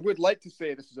 I would like to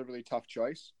say this is a really tough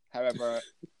choice. However,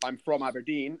 I'm from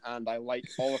Aberdeen and I like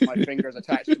all of my fingers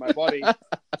attached to my body.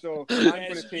 So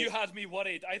you had me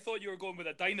worried. I thought you were going with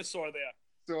a dinosaur there.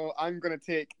 So I'm going to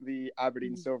take the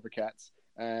Aberdeen Silvercats.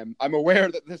 I'm aware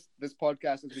that this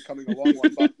podcast is becoming a long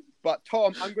one, but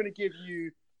Tom, I'm going to give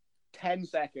you 10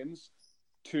 seconds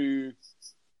to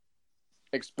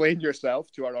explain yourself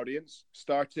to our audience,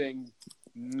 starting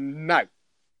now.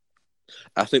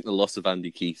 I think the loss of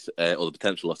Andy Keith, or the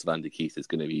potential loss of Andy Keith, is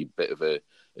going to be a bit of a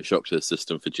shock to the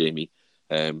system for Jamie.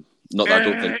 Not that I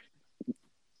don't think.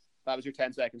 That was your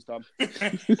 10 seconds, Tom.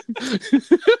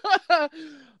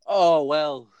 Oh,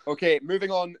 well. Okay,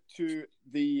 moving on to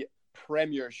the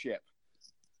Premiership.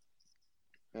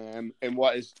 In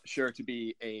what is sure to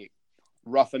be a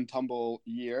rough and tumble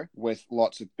year with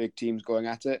lots of big teams going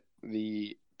at it.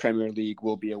 The Premier League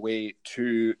will be away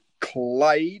to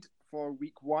Clyde for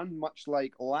week 1, much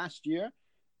like last year,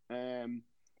 in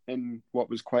what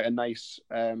was quite a nice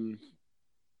little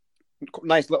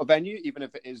venue, even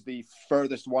if it is the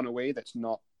furthest one away that's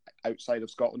not outside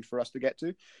of Scotland for us to get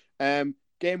to.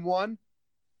 Game 1,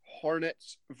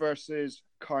 Hornets versus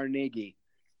Carnegie.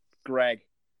 Greg.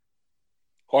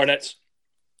 Hornets.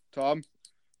 Tom.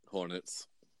 Hornets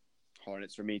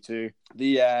for me too.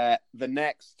 The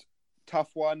next tough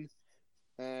one,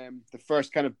 the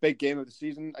first kind of big game of the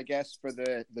season, I guess, for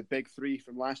the big 3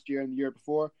 from last year and the year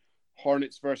before.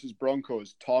 Hornets versus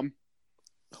Broncos. Tom.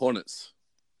 Hornets.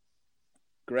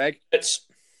 Greg? It's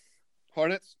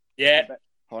Hornets? yeah.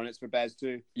 Hornets for Bez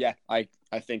too. Yeah, I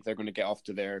think they're going to get off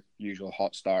to their usual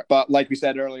hot start. But like we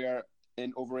said earlier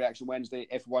in Overreaction Wednesday,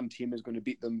 if one team is going to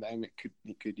beat them, then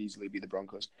it could easily be the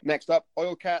Broncos. Next up,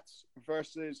 Oil Cats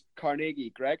versus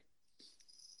Carnegie. Greg?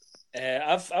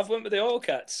 I've went with the Oil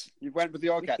Cats. You went with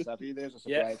the Oil Cats, have you? There's a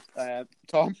surprise.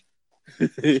 Tom?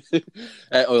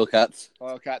 Oil Cats.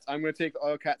 Oil Cats. I'm going to take the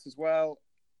Oil Cats as well.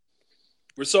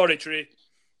 We're sorry, Tree.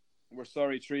 We're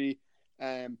sorry, Tree.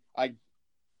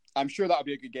 I'm sure that'll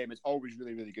be a good game. It's always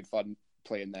really, really good fun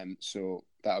playing them, so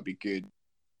that'll be good.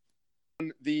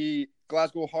 The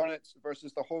Glasgow Hornets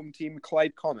versus the home team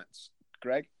Clyde Comets.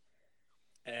 Greg?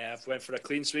 I've went for a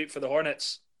clean sweep for the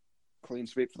Hornets. Clean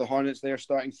sweep for the Hornets. They're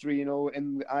starting 3-0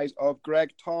 in the eyes of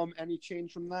Greg. Tom, any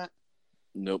change from that?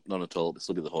 Nope, none at all. It'll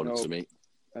still be the Hornets for me.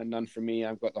 And none for me.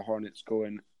 I've got the Hornets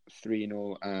going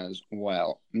 3-0 as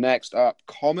well. Next up,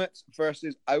 Comets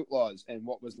versus Outlaws in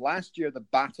what was last year the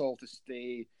battle to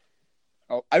stay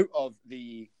out of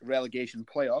the relegation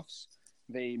playoffs.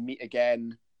 They meet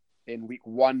again in week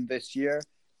 1 this year.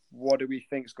 What do we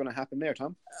think is going to happen there,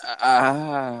 Tom?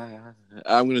 I'm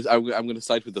gonna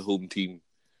side with the home team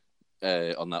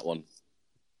on that one.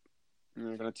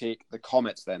 We're going to take the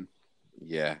Comets then.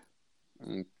 Yeah.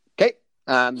 Okay.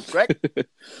 And Greg?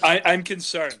 I'm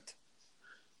concerned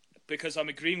because I'm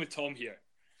agreeing with Tom here.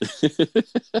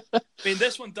 I mean,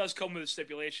 this one does come with a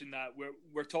stipulation that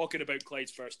we're talking about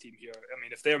Clyde's first team here. I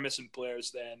mean, if they're missing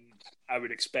players, then I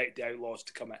would expect the Outlaws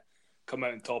to come out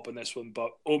on top on this one.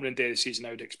 But opening day of the season, I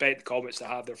would expect the Comets to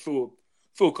have their full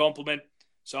complement.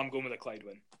 So I'm going with a Clyde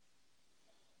win.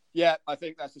 Yeah, I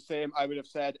think that's the same. I would have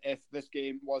said if this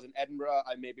game was in Edinburgh,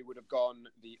 I maybe would have gone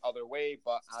the other way.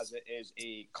 But as it is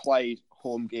a Clyde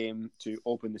home game to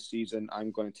open the season,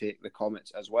 I'm going to take the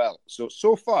Comets as well.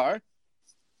 So far,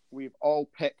 we've all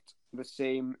picked the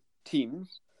same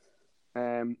teams.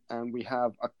 And we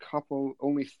have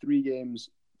only 3 games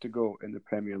to go in the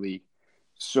Premier League.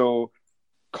 So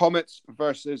Comets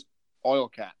versus Oil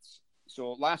Cats.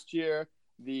 So last year,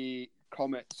 the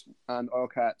Comets and Oil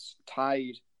Cats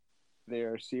tied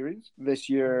their series. This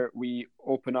year, we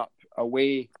open up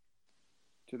away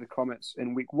to the Comets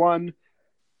in week 1.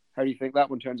 How do you think that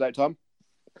one turns out, Tom?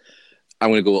 I'm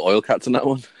going to go with Oil Cats on that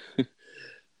one.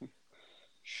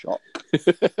 Shock.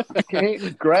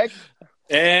 Okay, Greg?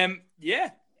 Yeah.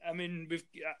 I mean,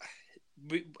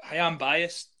 I am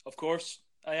biased, of course.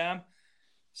 I am.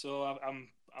 So I'm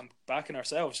backing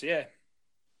ourselves. Yeah.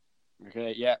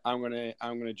 Okay. Yeah, I'm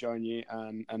gonna join you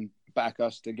and back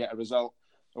us to get a result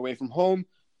away from home,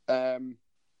 in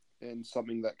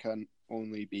something that can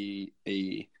only be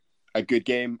a good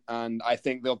game, and I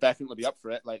think they'll definitely be up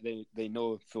for it. Like they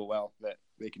know full well that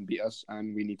they can beat us,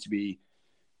 and we need to be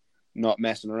not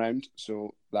messing around.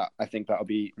 So I think that'll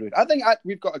be really. I think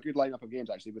we've got a good lineup of games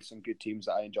actually with some good teams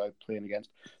that I enjoy playing against.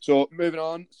 So moving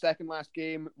on, second last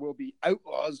game will be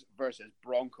Outlaws versus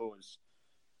Broncos.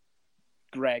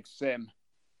 Greg Sim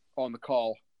on the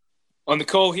call. On the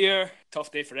call here,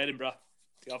 tough day for Edinburgh.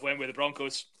 I've went with the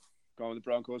Broncos. Going with the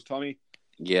Broncos, Tommy.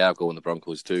 Yeah, I'll go with the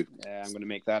Broncos too. Yeah, I'm going to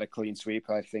make that a clean sweep.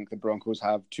 I think the Broncos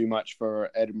have too much for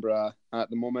Edinburgh at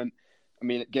the moment. I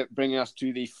mean, bringing us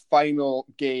to the final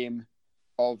game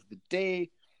of the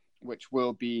day, which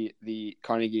will be the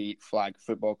Carnegie Flag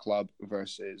Football Club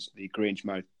versus the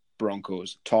Grangemouth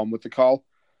Broncos. Tom with the call.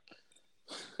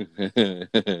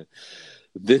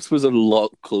 This was a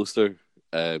lot closer,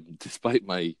 despite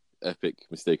my epic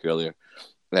mistake earlier.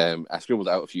 I scribbled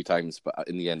it out a few times, but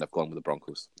in the end, I've gone with the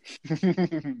Broncos. Who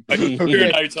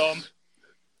now, Tom?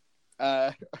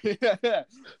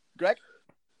 Greg?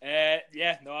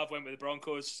 I've went with the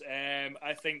Broncos.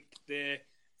 I think the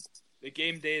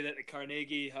game day that the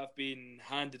Carnegie have been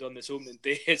handed on this opening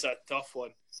day is a tough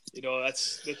one. You know,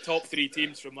 that's the top 3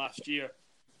 teams from last year,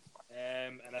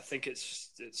 and I think it's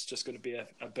just going to be a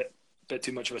bit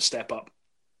too much of a step up.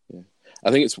 Yeah,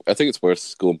 I think it's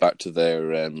worth going back to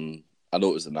their. I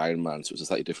know it was an Ironman, so it was a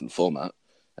slightly different format.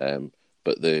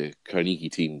 But the Carnegie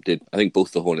team did. I think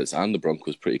both the Hornets and the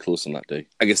Broncos pretty close on that day.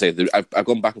 Like I say, I've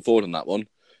gone back and forward on that one,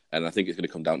 and I think it's going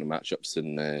to come down to matchups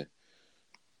and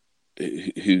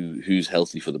who's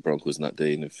healthy for the Broncos in that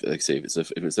day. And if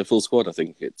it's a full squad, I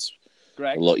think it's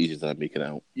Greg, a lot easier than I'm making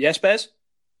out. Yes, Bez?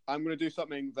 I'm going to do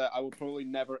something that I will probably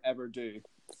never ever do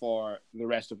for the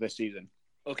rest of this season.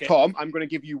 Okay. Tom, I'm going to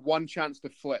give you one chance to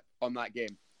flip on that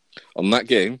game. On that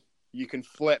game? You can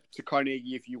flip to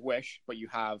Carnegie if you wish, but you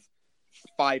have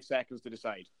 5 seconds to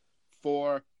decide.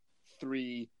 4,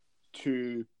 3,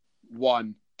 2,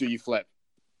 1. Do you flip?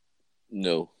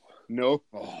 No. No?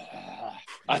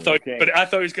 I thought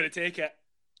he was going to take it.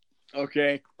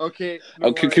 Okay. No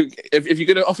If you're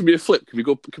going to offer me a flip, can we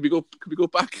go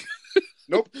back?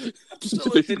 Nope.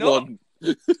 Absolutely not.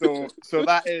 So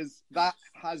that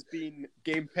has been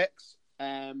Game Picks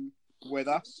with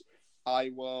us.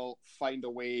 I will find a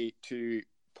way to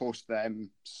post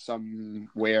them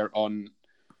somewhere on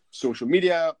social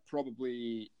media,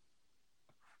 probably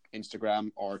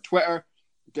Instagram or Twitter.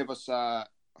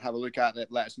 Have a look at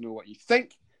it. Let us know what you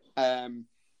think. And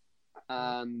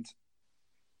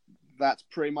that's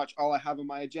pretty much all I have on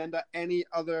my agenda. Any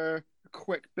other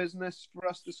quick business for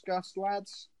us to discuss,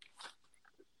 lads?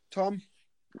 Tom?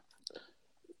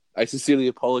 I sincerely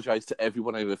apologise to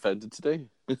everyone I've offended today.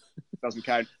 Doesn't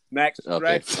count. Next, okay.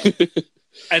 Greg.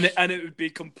 And it would be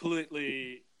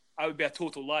completely... I would be a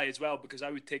total lie as well, because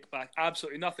I would take back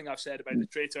absolutely nothing I've said about the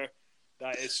traitor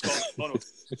that is Scott McDonald.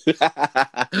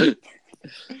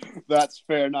 That's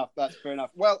fair enough.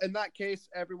 Well, in that case,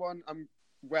 everyone, I'm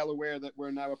well aware that we're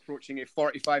now approaching a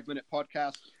 45-minute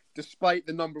podcast, despite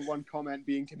the number one comment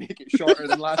being to make it shorter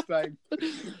than last time.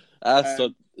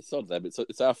 It's not them.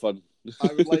 It's our fun.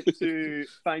 I would like to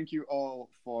thank you all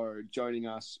for joining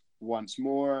us once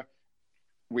more.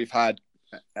 We've had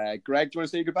Greg. Do you want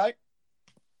to say goodbye?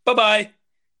 Bye-bye.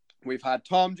 We've had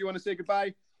Tom. Do you want to say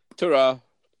goodbye? Ta-ra.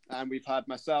 And we've had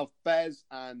myself, Bez,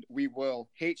 and we will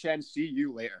HNC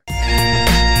you later.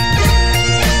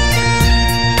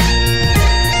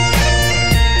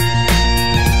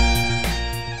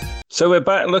 So we're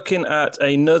back looking at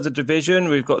another division.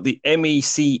 We've got the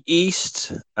MEC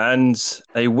East and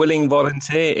a willing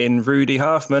volunteer in Rudy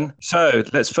Halfman. So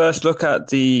let's first look at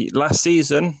the last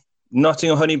season.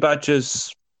 Nottingham Honey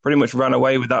Badgers pretty much ran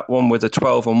away with that one with a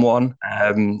 12-1.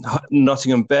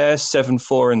 Nottingham Bears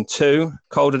 7-4-2.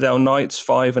 Calderdale Knights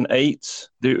 5-8.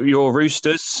 Your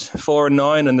Roosters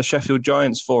 4-9, and the Sheffield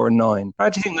Giants 4-9. How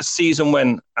do you think the season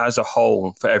went as a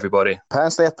whole for everybody?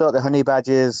 Personally, I thought the Honey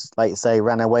Badgers, like you say,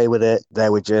 ran away with it. They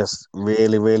were just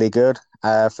really, really good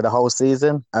for the whole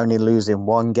season, only losing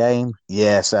one game.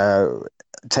 Yeah, so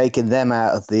taking them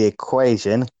out of the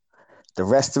equation, the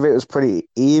rest of it was pretty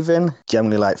even,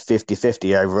 generally like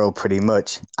 50-50 overall pretty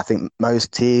much. I think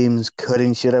most teams could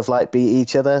and should have beat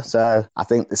each other, so I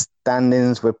think the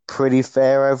standings were pretty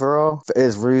fair overall. For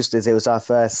us Roosters, it was our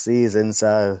first season,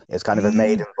 so it was kind of a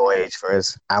maiden voyage for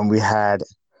us. And we had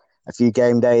a few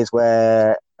game days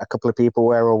where a couple of people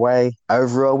were away.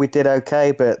 Overall, we did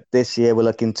okay, but this year we're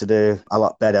looking to do a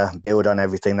lot better, build on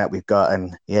everything that we've got,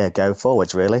 and go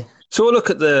forwards really. So we'll look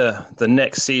at the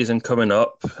next season coming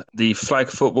up. The Flag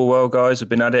Football World guys have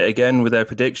been at it again with their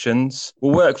predictions.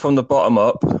 We'll work from the bottom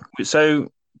up.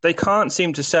 So they can't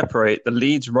seem to separate the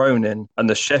Leeds Ronin and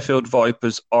the Sheffield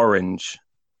Vipers Orange.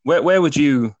 Where would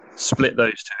you split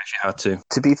those two if you had to?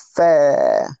 To be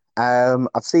fair,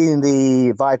 I've seen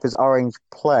the Vipers Orange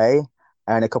play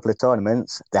in a couple of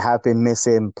tournaments. They have been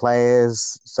missing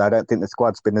players, so I don't think the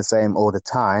squad's been the same all the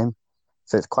time.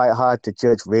 So it's quite hard to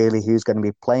judge really who's going to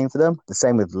be playing for them. The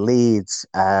same with Leeds.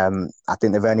 I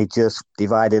think they've only just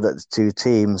divided up the two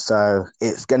teams. So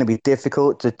it's going to be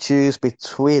difficult to choose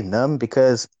between them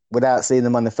because without seeing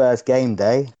them on the first game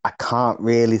day, I can't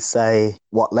really say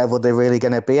what level they're really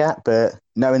going to be at. But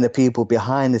knowing the people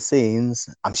behind the scenes,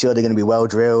 I'm sure they're going to be well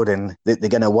drilled and they're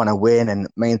going to want to win. And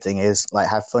main thing is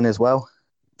have fun as well.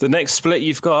 The next split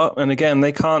you've got, and again,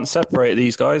 they can't separate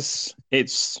these guys.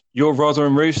 It's your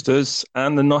Rotherham Roosters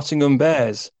and the Nottingham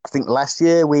Bears. I think last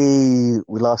year we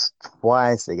lost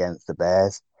twice against the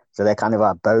Bears, so they're kind of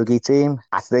our bogey team.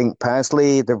 I think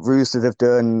personally the Roosters have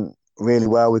done really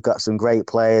well. We've got some great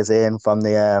players in from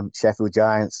the Sheffield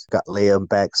Giants. We've got Liam,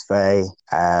 Bex, Faye.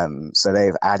 So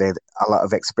they've added a lot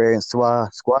of experience to our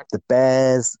squad. The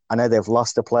Bears, I know they've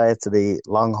lost a player to the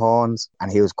Longhorns,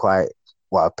 and he was quite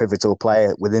a pivotal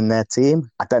player within their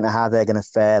team. I don't know how they're going to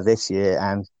fare this year,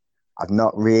 and I've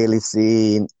not really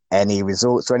seen any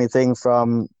results or anything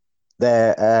from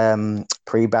their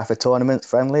pre-Baffa tournament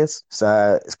friendlies.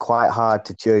 So it's quite hard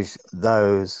to judge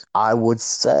those. I would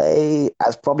say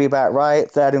that's probably about right,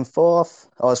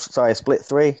 split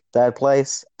 3, third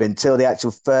place. But until the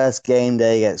actual first game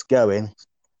day gets going,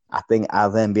 I think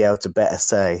I'll then be able to better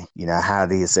say, how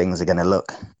these things are going to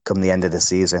look come the end of the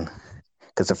season.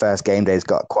 Because the first game day's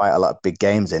got quite a lot of big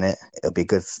games in it. It'll be a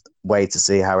good way to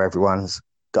see how everyone's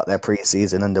got their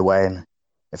pre-season underway and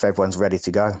if everyone's ready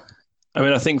to go. I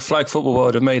mean, I think Flag Football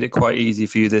World have made it quite easy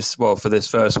for you for this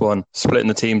first one, splitting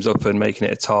the teams up and making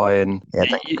it a tie. And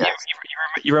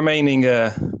you're remaining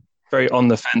very on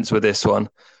the fence with this one.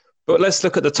 But let's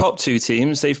look at the top two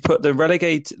teams. They've put the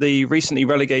recently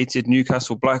relegated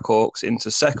Newcastle Blackhawks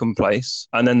into second place,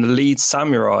 and then the Leeds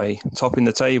Samurai topping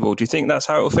the table. Do you think that's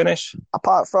how it will finish?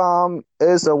 Apart from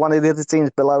us or one of the other teams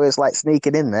below us like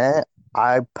sneaking in there,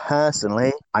 I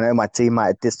know my team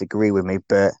might disagree with me,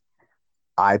 but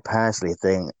I personally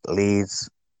think Leeds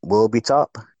will be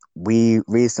top. We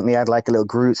recently had like a little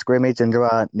group scrimmage under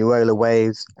our Nuola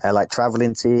Waves, like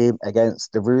traveling team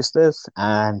against the Roosters,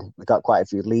 and we got quite a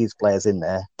few Leeds players in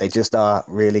there. They just are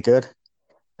really good.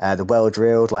 They're well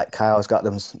drilled, like Kyle's got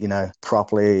them,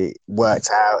 properly worked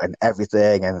out and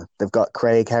everything. And they've got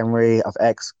Craig Henry of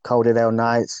ex Calderdale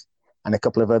Knights and a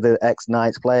couple of other ex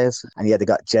Knights players. And yeah, they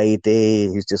got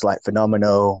JD, who's just like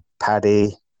phenomenal.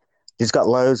 Paddy. He's got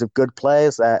loads of good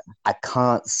players that I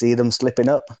can't see them slipping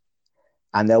up.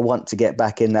 And they'll want to get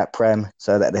back in that Prem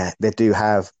so that they do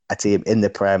have a team in the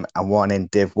Prem and one in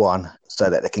Div 1 so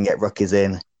that they can get rookies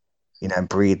in, and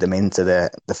breed them into the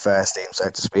first team, so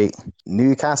to speak.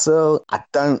 Newcastle, I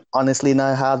don't honestly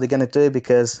know how they're going to do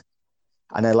because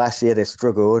I know last year they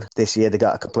struggled. This year they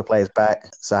got a couple of players back,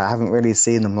 so I haven't really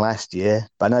seen them last year.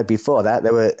 But I know before that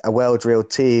they were a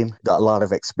well-drilled team, got a lot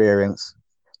of experience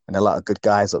and a lot of good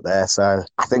guys up there. So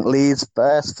I think Leeds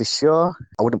first for sure.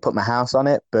 I wouldn't put my house on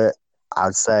it, but I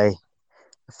would say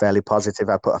fairly positive.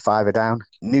 I'd put a fiver down.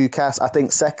 Newcastle, I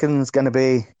think second's going to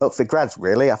be up for grabs,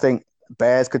 really. I think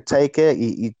Bears could take it.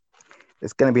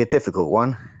 It's going to be a difficult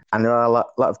one. And there are a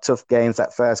lot of tough games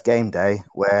that first game day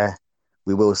where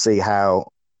we will see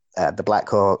how the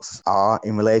Blackhawks are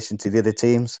in relation to the other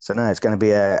teams. So, no, it's going to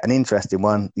be an interesting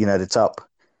one, the top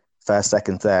first,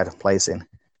 second, third placing.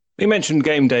 We mentioned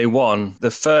game day one.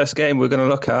 The first game we're going to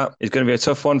look at is going to be a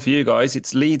tough one for you guys.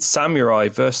 It's Leeds Samurai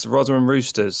versus the Rotherham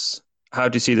Roosters. How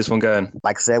do you see this one going?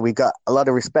 Like I said, we've got a lot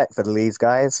of respect for the Leeds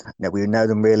guys. We know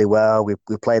them really well. We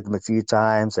played them a few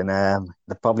times, and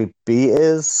they probably beat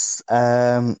us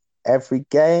every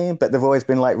game, but they've always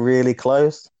been like really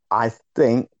close. I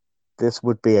think this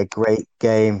would be a great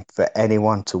game for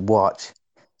anyone to watch,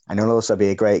 and it'll also be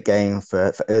a great game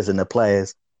for us and the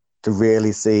players to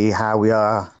really see how we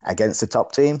are against the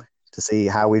top team, to see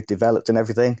how we've developed and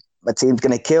everything. My team's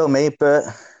going to kill me, but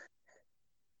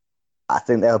I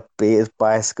think they'll beat us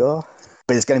by a score.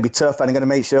 But it's going to be tough, and I'm going to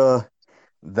make sure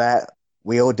that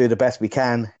we all do the best we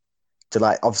can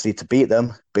to, obviously to beat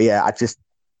them. But yeah, I just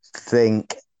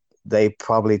think they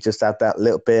probably just have that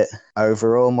little bit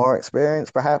overall more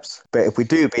experience, perhaps. But if we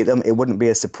do beat them, it wouldn't be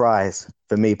a surprise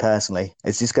for me personally.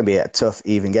 It's just going to be a tough,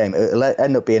 even game. It'll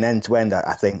end up being end-to-end,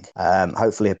 I think.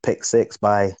 Hopefully a pick six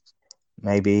by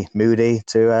maybe Moody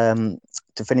to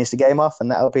finish the game off, and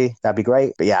that'd be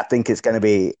great. But yeah, I think it's going to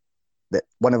be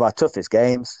one of our toughest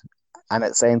games, and at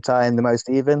the same time the most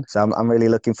even. So I'm really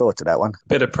looking forward to that one.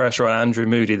 Bit of pressure on Andrew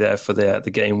Moody there for the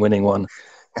game-winning one.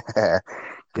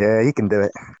 Yeah, he can do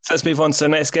it. So let's move on to the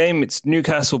next game. It's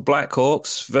Newcastle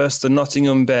Blackhawks versus the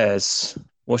Nottingham Bears.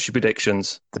 What's your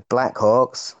predictions? The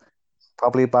Blackhawks,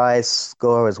 probably by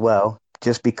score as well,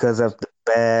 just because of the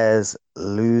Bears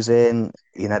losing,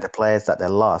 the players that they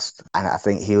lost. And I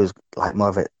think he was like more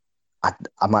of a,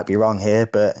 I might be wrong here,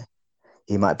 but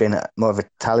he might have been more of a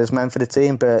talisman for the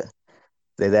team. But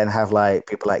they then have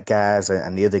people like Gaz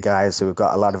and the other guys who have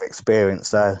got a lot of experience.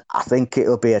 So I think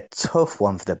it'll be a tough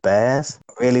one for the Bears.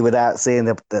 Really, without seeing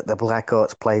the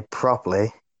Blackhawks play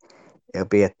properly, it'll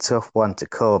be a tough one to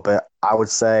call. But I would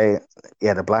say,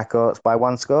 yeah, the Blackhawks by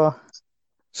one score.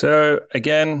 So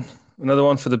again, another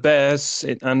one for the Bears,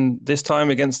 and this time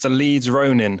against the Leeds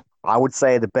Ronin. I would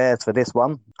say the Bears for this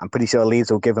one. I'm pretty sure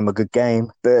Leeds will give them a good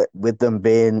game. But with them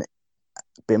being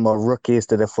bit more rookies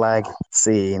to the flag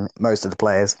scene, most of the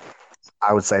players,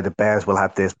 I would say the Bears will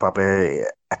have this probably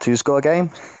a 2-score game.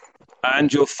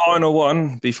 And your final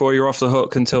one before you're off the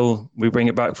hook until we bring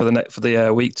it back for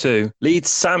the week 2, Leeds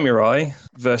Samurai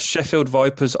versus Sheffield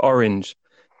Vipers Orange.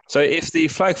 So if the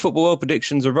flag football world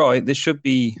predictions are right, this should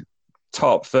be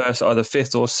top versus either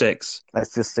 5th or 6th.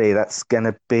 Let's just see. That's going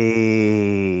to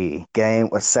be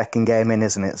second game in,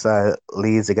 isn't it? So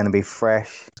Leeds are going to be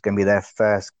fresh. It's going to be their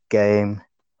first game.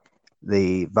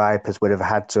 The Vipers would have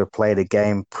had to have played a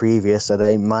game previous, so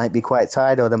they might be quite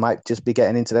tired, or they might just be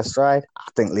getting into their stride. I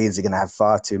think Leeds are going to have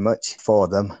far too much for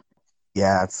them.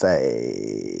 Yeah, I'd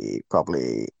say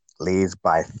probably Leeds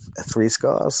by 3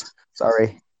 scores.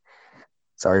 Sorry,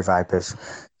 Vipers.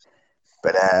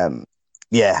 But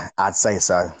yeah, I'd say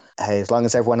so. Hey, as long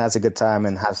as everyone has a good time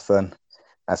and has fun,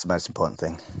 that's the most important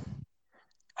thing.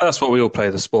 That's what we all play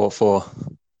the sport for.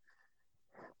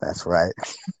 That's right.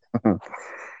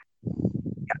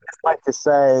 I'd like to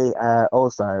say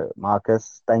also,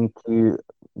 Marcus, thank you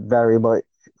very much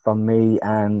from me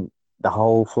and the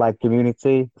whole flag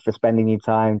community for spending your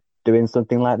time doing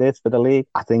something like this for the league.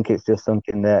 I think it's just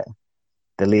something that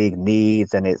the league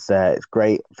needs, and it's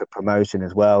great for promotion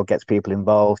as well. Gets people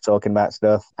involved, talking about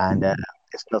stuff, and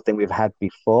it's nothing we've had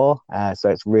before. So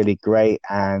it's really great.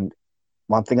 And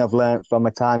one thing I've learned from my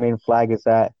time in flag is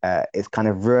that it's kind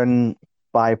of run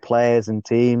by players and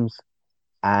teams.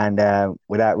 And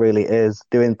without really is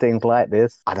doing things like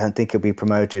this, I don't think it'll be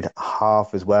promoted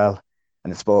half as well.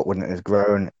 And the sport wouldn't have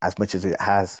grown as much as it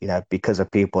has, because of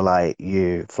people like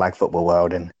you, Flag Football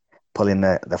World, and pulling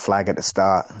the flag at the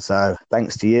start. So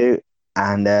thanks to you,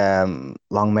 and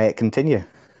long may it continue.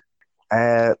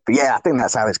 But yeah, I think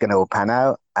that's how it's going to pan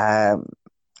out. I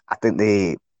think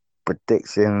the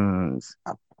predictions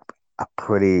are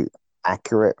pretty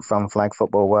accurate from Flag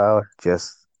Football World.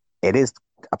 It is,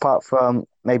 apart from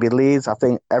maybe Leeds, I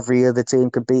think every other team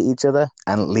could beat each other,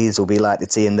 and Leeds will be like the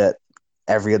team that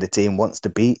every other team wants to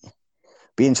beat.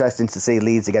 Be interesting to see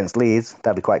Leeds against Leeds.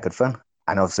 That'd be quite good fun.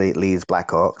 And obviously Leeds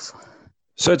Blackhawks.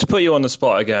 So to put you on the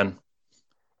spot again,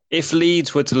 if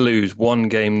Leeds were to lose one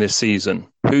game this season,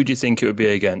 who do you think it would be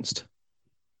against?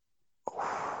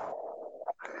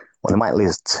 Well, they might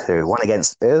lose two. One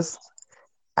against us,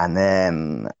 and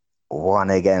then one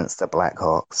against the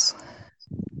Blackhawks.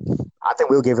 I think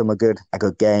we'll give them a good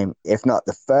game. If not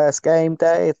the first game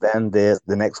day, then the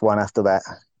next one after that.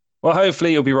 Well,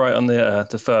 hopefully you'll be right on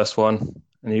the first one,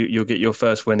 and you'll get your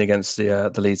first win against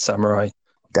the Leeds Samurai.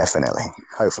 Definitely,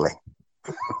 hopefully.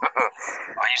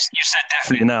 You said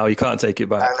definitely now. You can't take it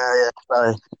back. I know, yeah.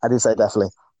 Sorry, I did say definitely.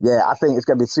 Yeah, I think it's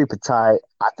going to be super tight.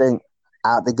 I think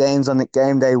out the games on the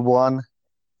game day one,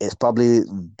 it's probably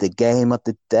the game of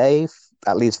the day,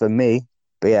 at least for me.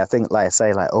 But yeah, I think, like I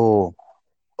say, all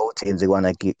teams are going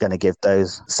to give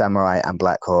those Samurai and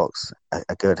Blackhawks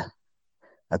a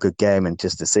good game, and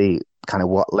just to see kind of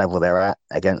what level they're at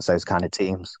against those kind of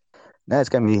teams. No, it's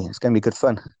going to be good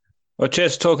fun. Well,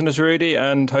 cheers for talking to us, Rudy,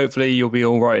 and hopefully you'll be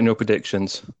all right in your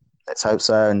predictions. Let's hope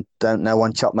so, and don't no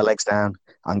one chop my legs down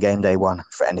on game day one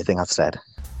for anything I've said.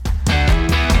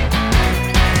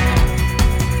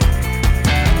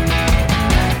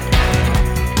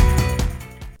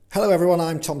 Hello everyone,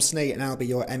 I'm Tom Snee and I'll be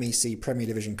your MEC Premier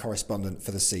Division correspondent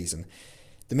for the season.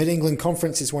 The Mid-England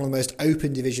Conference is one of the most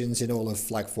open divisions in all of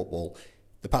flag football.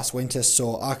 The past winter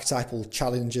saw archetypal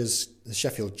challengers, the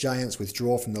Sheffield Giants,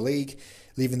 withdraw from the league,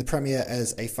 leaving the Premier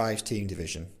as a 5-team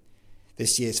division.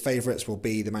 This year's favourites will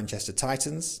be the Manchester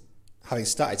Titans. Having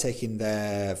started taking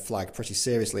their flag pretty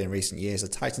seriously in recent years, the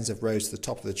Titans have rose to the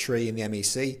top of the tree in the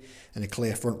MEC and are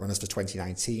clear frontrunners for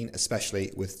 2019,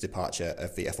 especially with the departure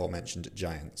of the aforementioned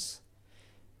Giants.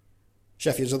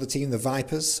 Sheffield's other team, the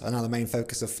Vipers, are now the main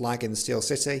focus of flag in the Steel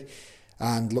City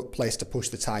and look placed to push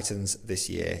the Titans this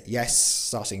year. Yes,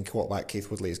 starting quarterback Keith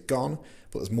Woodley is gone,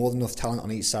 but there's more than enough talent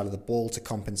on each side of the ball to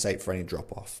compensate for any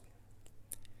drop-off.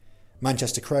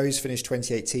 Manchester Crows finished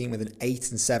 2018 with an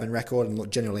 8-7 record and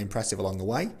looked generally impressive along the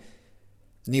way.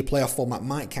 The new playoff format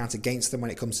might count against them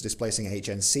when it comes to displacing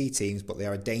HNC teams, but they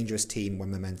are a dangerous team when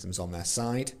momentum's on their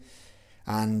side.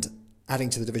 And adding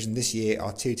to the division this year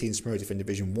are two teams promoted from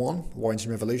Division 1,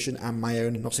 Warrington Revolution and my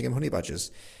own Nottingham Honey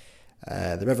Badgers.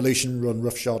 The Revolution run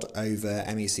roughshod over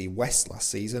MEC West last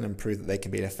season and proved that they can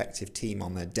be an effective team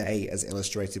on their day, as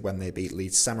illustrated when they beat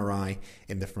Leeds Samurai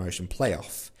in the promotion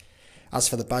playoff. As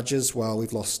for the Badgers, well,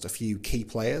 we've lost a few key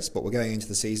players, but we're going into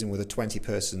the season with a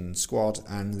 20-person squad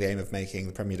and the aim of making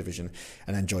the Premier Division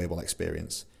an enjoyable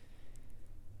experience.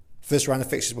 First round of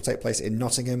fixtures will take place in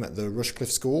Nottingham at the Rushcliffe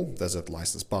School. There's a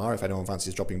licensed bar if anyone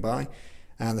fancies dropping by.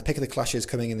 And the pick of the clash is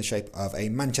coming in the shape of a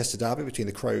Manchester derby between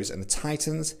the Crows and the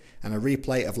Titans, and a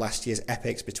replay of last year's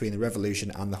epics between the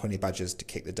Revolution and the Honey Badgers to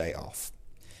kick the day off.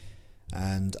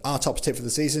 And our top tip for the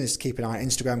season is to keep an eye on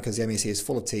Instagram, because the MEC is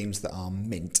full of teams that are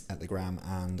mint at the gram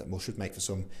and should make for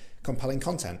some compelling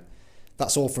content.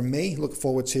 That's all from me. Look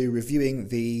forward to reviewing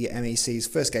the MEC's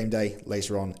first game day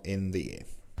later on in the year.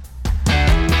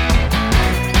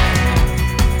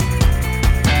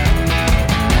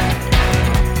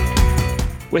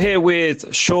 We're here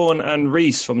with Sean and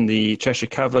Reese from the Cheshire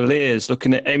Cavaliers,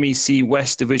 looking at MEC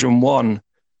West Division 1.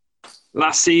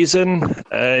 Last season,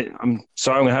 I'm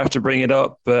sorry I'm going to have to bring it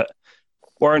up, but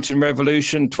Warrington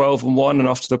Revolution 12-1 and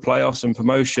off to the playoffs and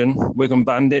promotion. Wigan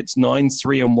Bandits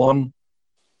 9-3-1.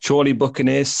 Chorley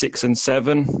Buccaneers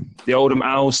 6-7. The Oldham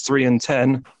Owls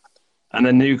 3-10. And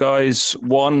the new guys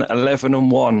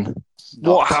 1-11-1.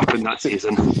 What happened that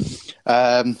season?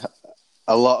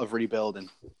 A lot of rebuilding.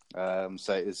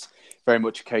 So it is very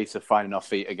much a case of finding our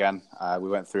feet again. We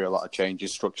went through a lot of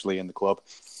changes structurally in the club,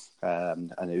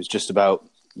 and it was just about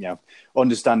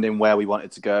understanding where we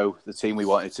wanted to go, the team we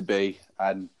wanted to be,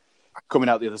 and coming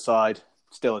out the other side,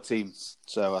 still a team.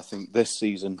 So I think this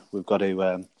season we've got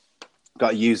to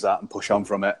use that and push on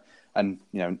from it, and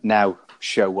now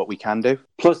show what we can do.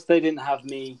 Plus, they didn't have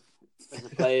me as a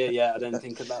player yet. I don't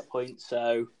think at that point.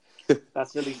 So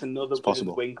that's at least another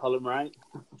win column, right?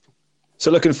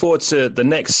 So looking forward to the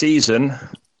next season.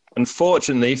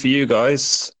 Unfortunately for you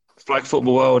guys, Flag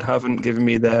Football World haven't given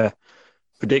me their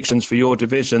predictions for your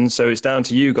division, so it's down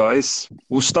to you guys.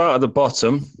 We'll start at the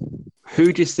bottom.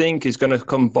 Who do you think is going to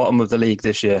come bottom of the league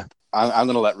this year? I'm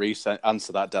going to let Reece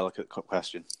answer that delicate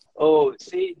question. Oh,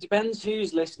 see, it depends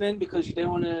who's listening, because you don't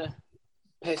want to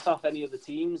piss off any other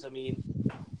teams. I mean,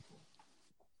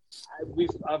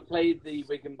 I've played the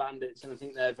Wigan Bandits, and I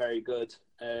think they're very good.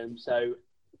 So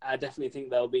I definitely think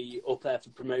they'll be up there for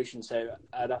promotion. So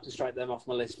I'd have to strike them off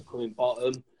my list for coming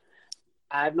bottom.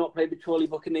 I've not played the Chorley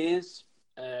Buccaneers,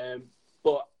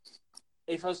 but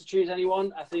if I was to choose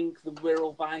anyone, I think the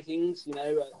Wirral Vikings.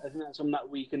 I think that's something that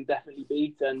we can definitely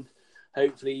beat, and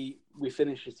hopefully we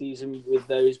finish the season with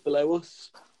those below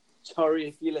us. Sorry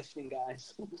if you're listening,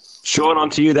 guys. Sean, on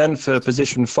to you then for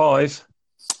position 5.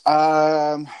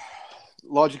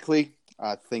 Logically,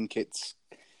 I think it's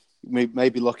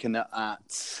maybe looking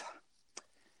at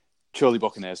Chorley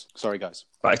Buccaneers. Sorry, guys.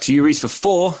 Back to you, Reece, for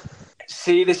 4.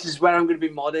 See, this is where I'm going to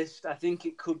be modest. I think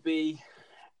it could be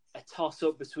a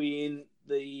toss-up between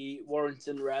the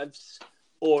Warrington Revs,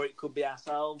 or it could be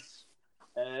ourselves.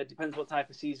 Depends what type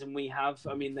of season we have.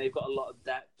 I mean, they've got a lot of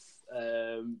depth,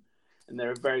 and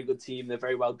they're a very good team. They're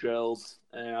very well drilled.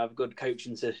 Have a good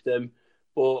coaching system.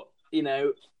 But,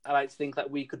 I like to think that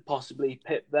we could possibly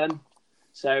pip them.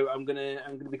 So I'm gonna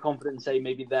be confident and say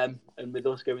maybe them, and with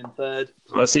us going third.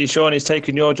 Well, I see Sean is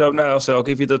taking your job now, so I'll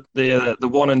give you the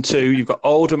 1 and 2. You've got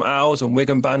Oldham Owls and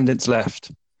Wigan Bandits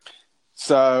left.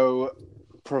 So,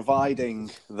 providing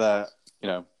that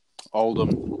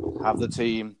Oldham have the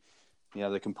team,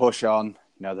 they can push on.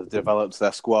 They've developed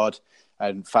their squad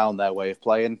and found their way of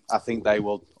playing. I think they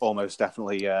will almost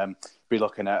definitely be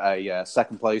looking at a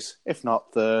second place, if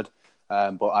not third.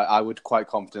 But I would quite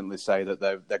confidently say that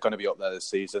they're going to be up there this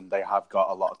season. They have got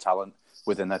a lot of talent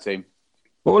within their team.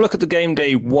 Well, we'll look at the game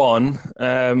day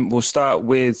 1. We'll start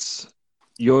with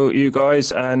you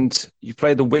guys, and you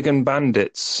play the Wigan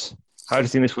Bandits. How do you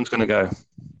think this one's going to go?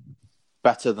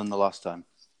 Better than the last time.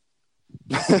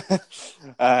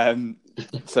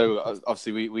 So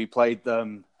obviously we played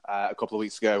them a couple of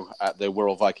weeks ago at the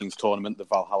Wirral Vikings tournament, the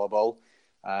Valhalla Bowl,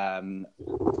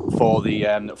 for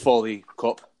the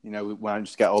cup. We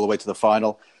managed to get all the way to the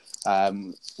final.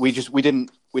 We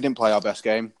didn't play our best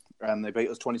game, and they beat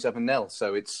us 27-0.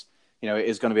 So it's it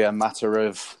is going to be a matter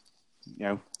of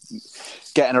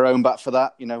getting our own back for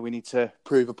that. We need to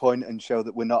prove a point and show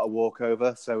that we're not a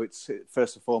walkover. So it's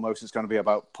first and foremost, it's going to be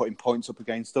about putting points up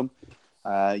against them,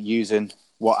 using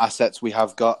what assets we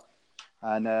have got,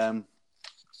 and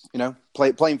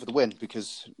playing for the win,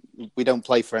 because we don't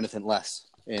play for anything less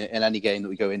in any game that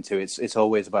we go into. It's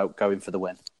always about going for the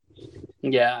win.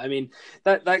 Yeah, I mean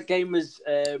that game was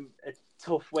a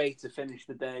tough way to finish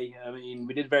the day. I mean,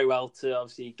 we did very well to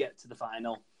obviously get to the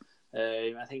final.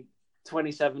 I think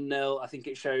 27-0. I think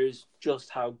it shows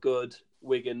just how good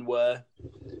Wigan were.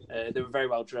 They were very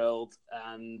well drilled,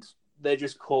 and they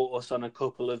just caught us on a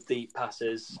couple of deep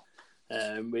passes,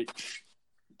 which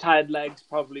tired legs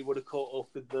probably would have caught up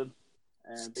with them.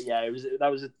 But yeah, that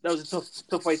was a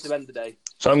tough way to end the day.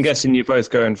 So I'm guessing you're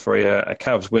both going for a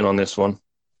Cavs win on this one.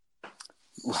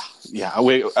 Yeah,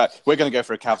 we're going to go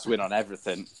for a Cavs win on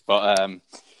everything, but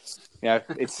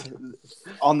it's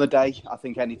on the day. I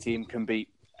think any team can beat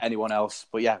anyone else,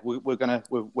 but yeah,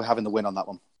 we're having the win on that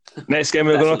one. Next game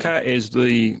we're going to look at is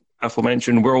the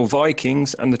aforementioned Wirral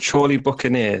Vikings and the Chorley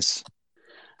Buccaneers.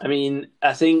 I mean,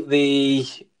 I think the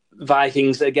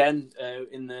Vikings again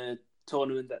in the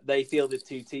tournament that they fielded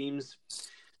 2 teams.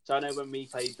 So I know when we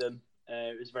played them,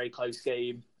 it was a very close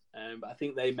game. But I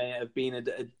think they may have been a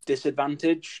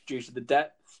disadvantage due to the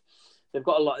depth. They've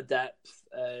got a lot of depth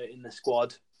in the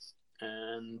squad,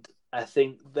 and I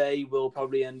think they will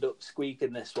probably end up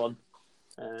squeaking this one.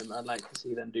 I'd like to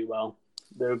see them do well.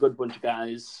 They're a good bunch of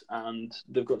guys, and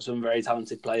they've got some very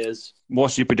talented players.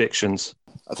 What's your predictions?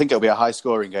 I think it'll be a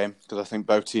high-scoring game, because I think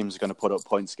both teams are going to put up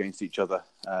points against each other.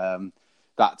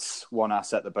 That's one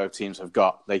asset that both teams have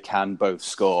got. They can both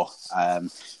score.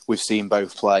 We've seen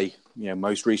both play,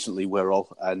 most recently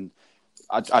Wirral, and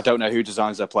I don't know who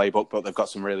designs their playbook, but they've got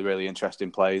some really, really interesting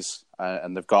plays,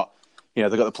 and they've got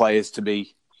the players to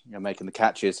be making the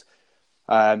catches.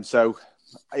 So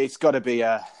it's got to be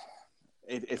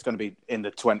it's going to be in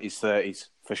the 20s, 30s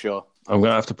for sure. I'm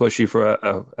going to have to push you for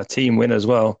a team win as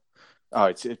well. Oh,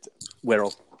 it's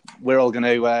Wirral. Wirral going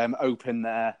to open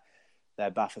their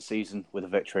their Bath season with a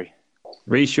victory.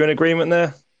 Reece, you in agreement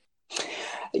there?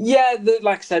 Yeah,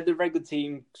 like I said, they're a very good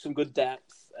team, some good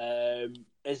depth.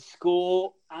 A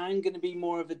score, I'm going to be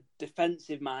more of a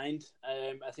defensive mind.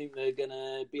 I think they're going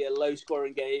to be a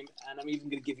low-scoring game, and I'm even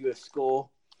going to give you a score.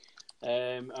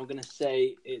 I'm going to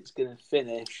say it's going to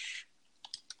finish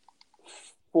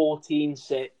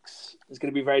 14-6. It's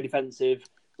going to be very defensive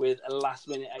with a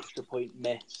last-minute extra point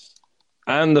miss.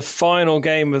 And the final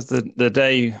game of the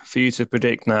day for you to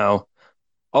predict now,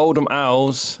 Oldham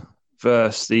Owls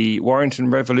versus the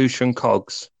Warrington Revolution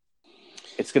Cogs.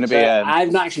 It's going to be...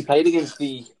 I've not actually played against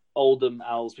the Oldham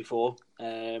Owls before.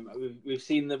 We've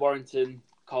seen the Warrington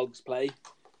Cogs play.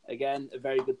 Again, a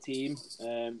very good team.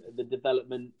 The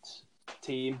development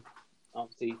team,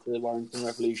 obviously, to the Warrington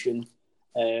Revolution.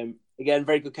 Again,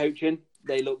 very good coaching.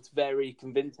 They looked very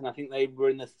convincing. I think they were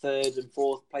in the 3rd and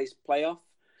 4th place playoff,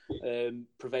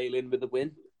 prevailing with a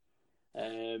win.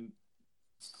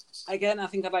 Again, I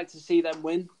think I'd like to see them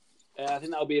win. I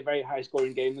think that'll be a very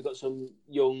high-scoring game. They've got some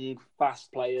young,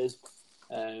 fast players.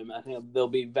 I think they'll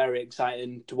be very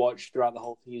exciting to watch throughout the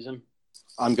whole season.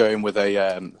 I'm going with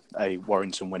a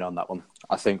Warrington win on that one.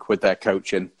 I think with their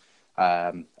coaching,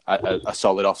 a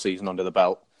solid off-season under the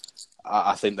belt,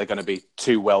 I think they're going to be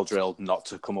too well-drilled not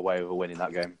to come away with a win in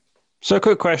that game. So a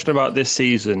quick question about this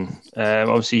season.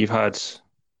 Obviously, you've had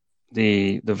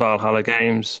the Valhalla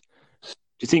games. Do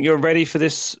you think you're ready for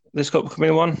this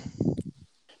upcoming one?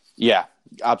 Yeah,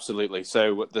 absolutely.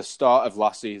 So at the start of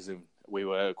last season, we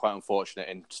were quite unfortunate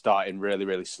in starting really,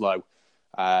 really slow.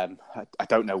 I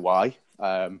don't know why.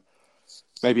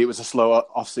 Maybe it was a slow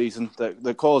off-season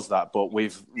that caused that, but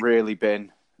we've really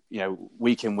been,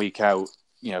 week in, week out,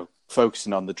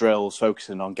 focusing on the drills,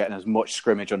 focusing on getting as much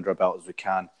scrimmage under our belt as we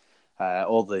can,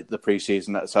 all the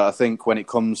pre-season. So I think when it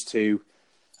comes to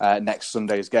next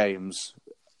Sunday's games,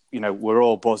 we're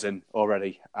all buzzing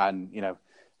already, and,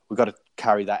 we've got to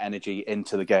carry that energy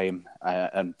into the game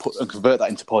and convert that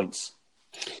into points.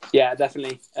 Yeah,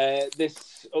 definitely.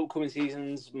 This upcoming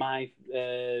season's my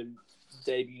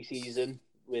debut season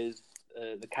with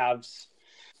the Cavs.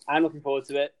 I'm looking forward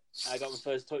to it. I got my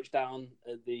first touchdown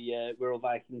at the Wirral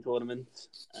Viking tournament,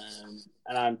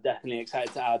 and I'm definitely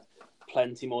excited to add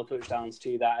plenty more touchdowns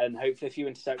to that, and hopefully a few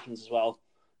interceptions as well.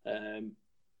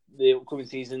 The upcoming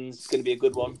season's going to be a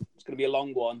good one. It's going to be a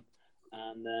long one,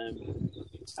 and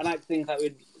I like to think that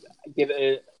we'd give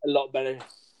it a lot better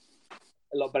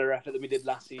effort than we did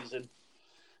last season.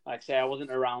 Like I say, I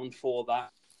wasn't around for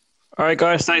that. All right,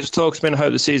 guys, thanks for talking to me, and I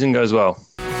hope the season goes well.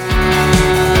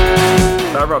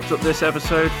 That wraps up this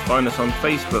episode. Find us on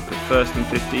Facebook at First and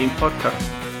 15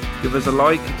 Podcast. Give us a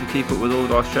like to keep up with all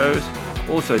of our shows.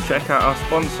 Also, check out our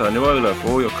sponsor, Nuola, for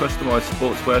all your customised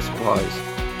sportswear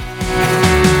supplies.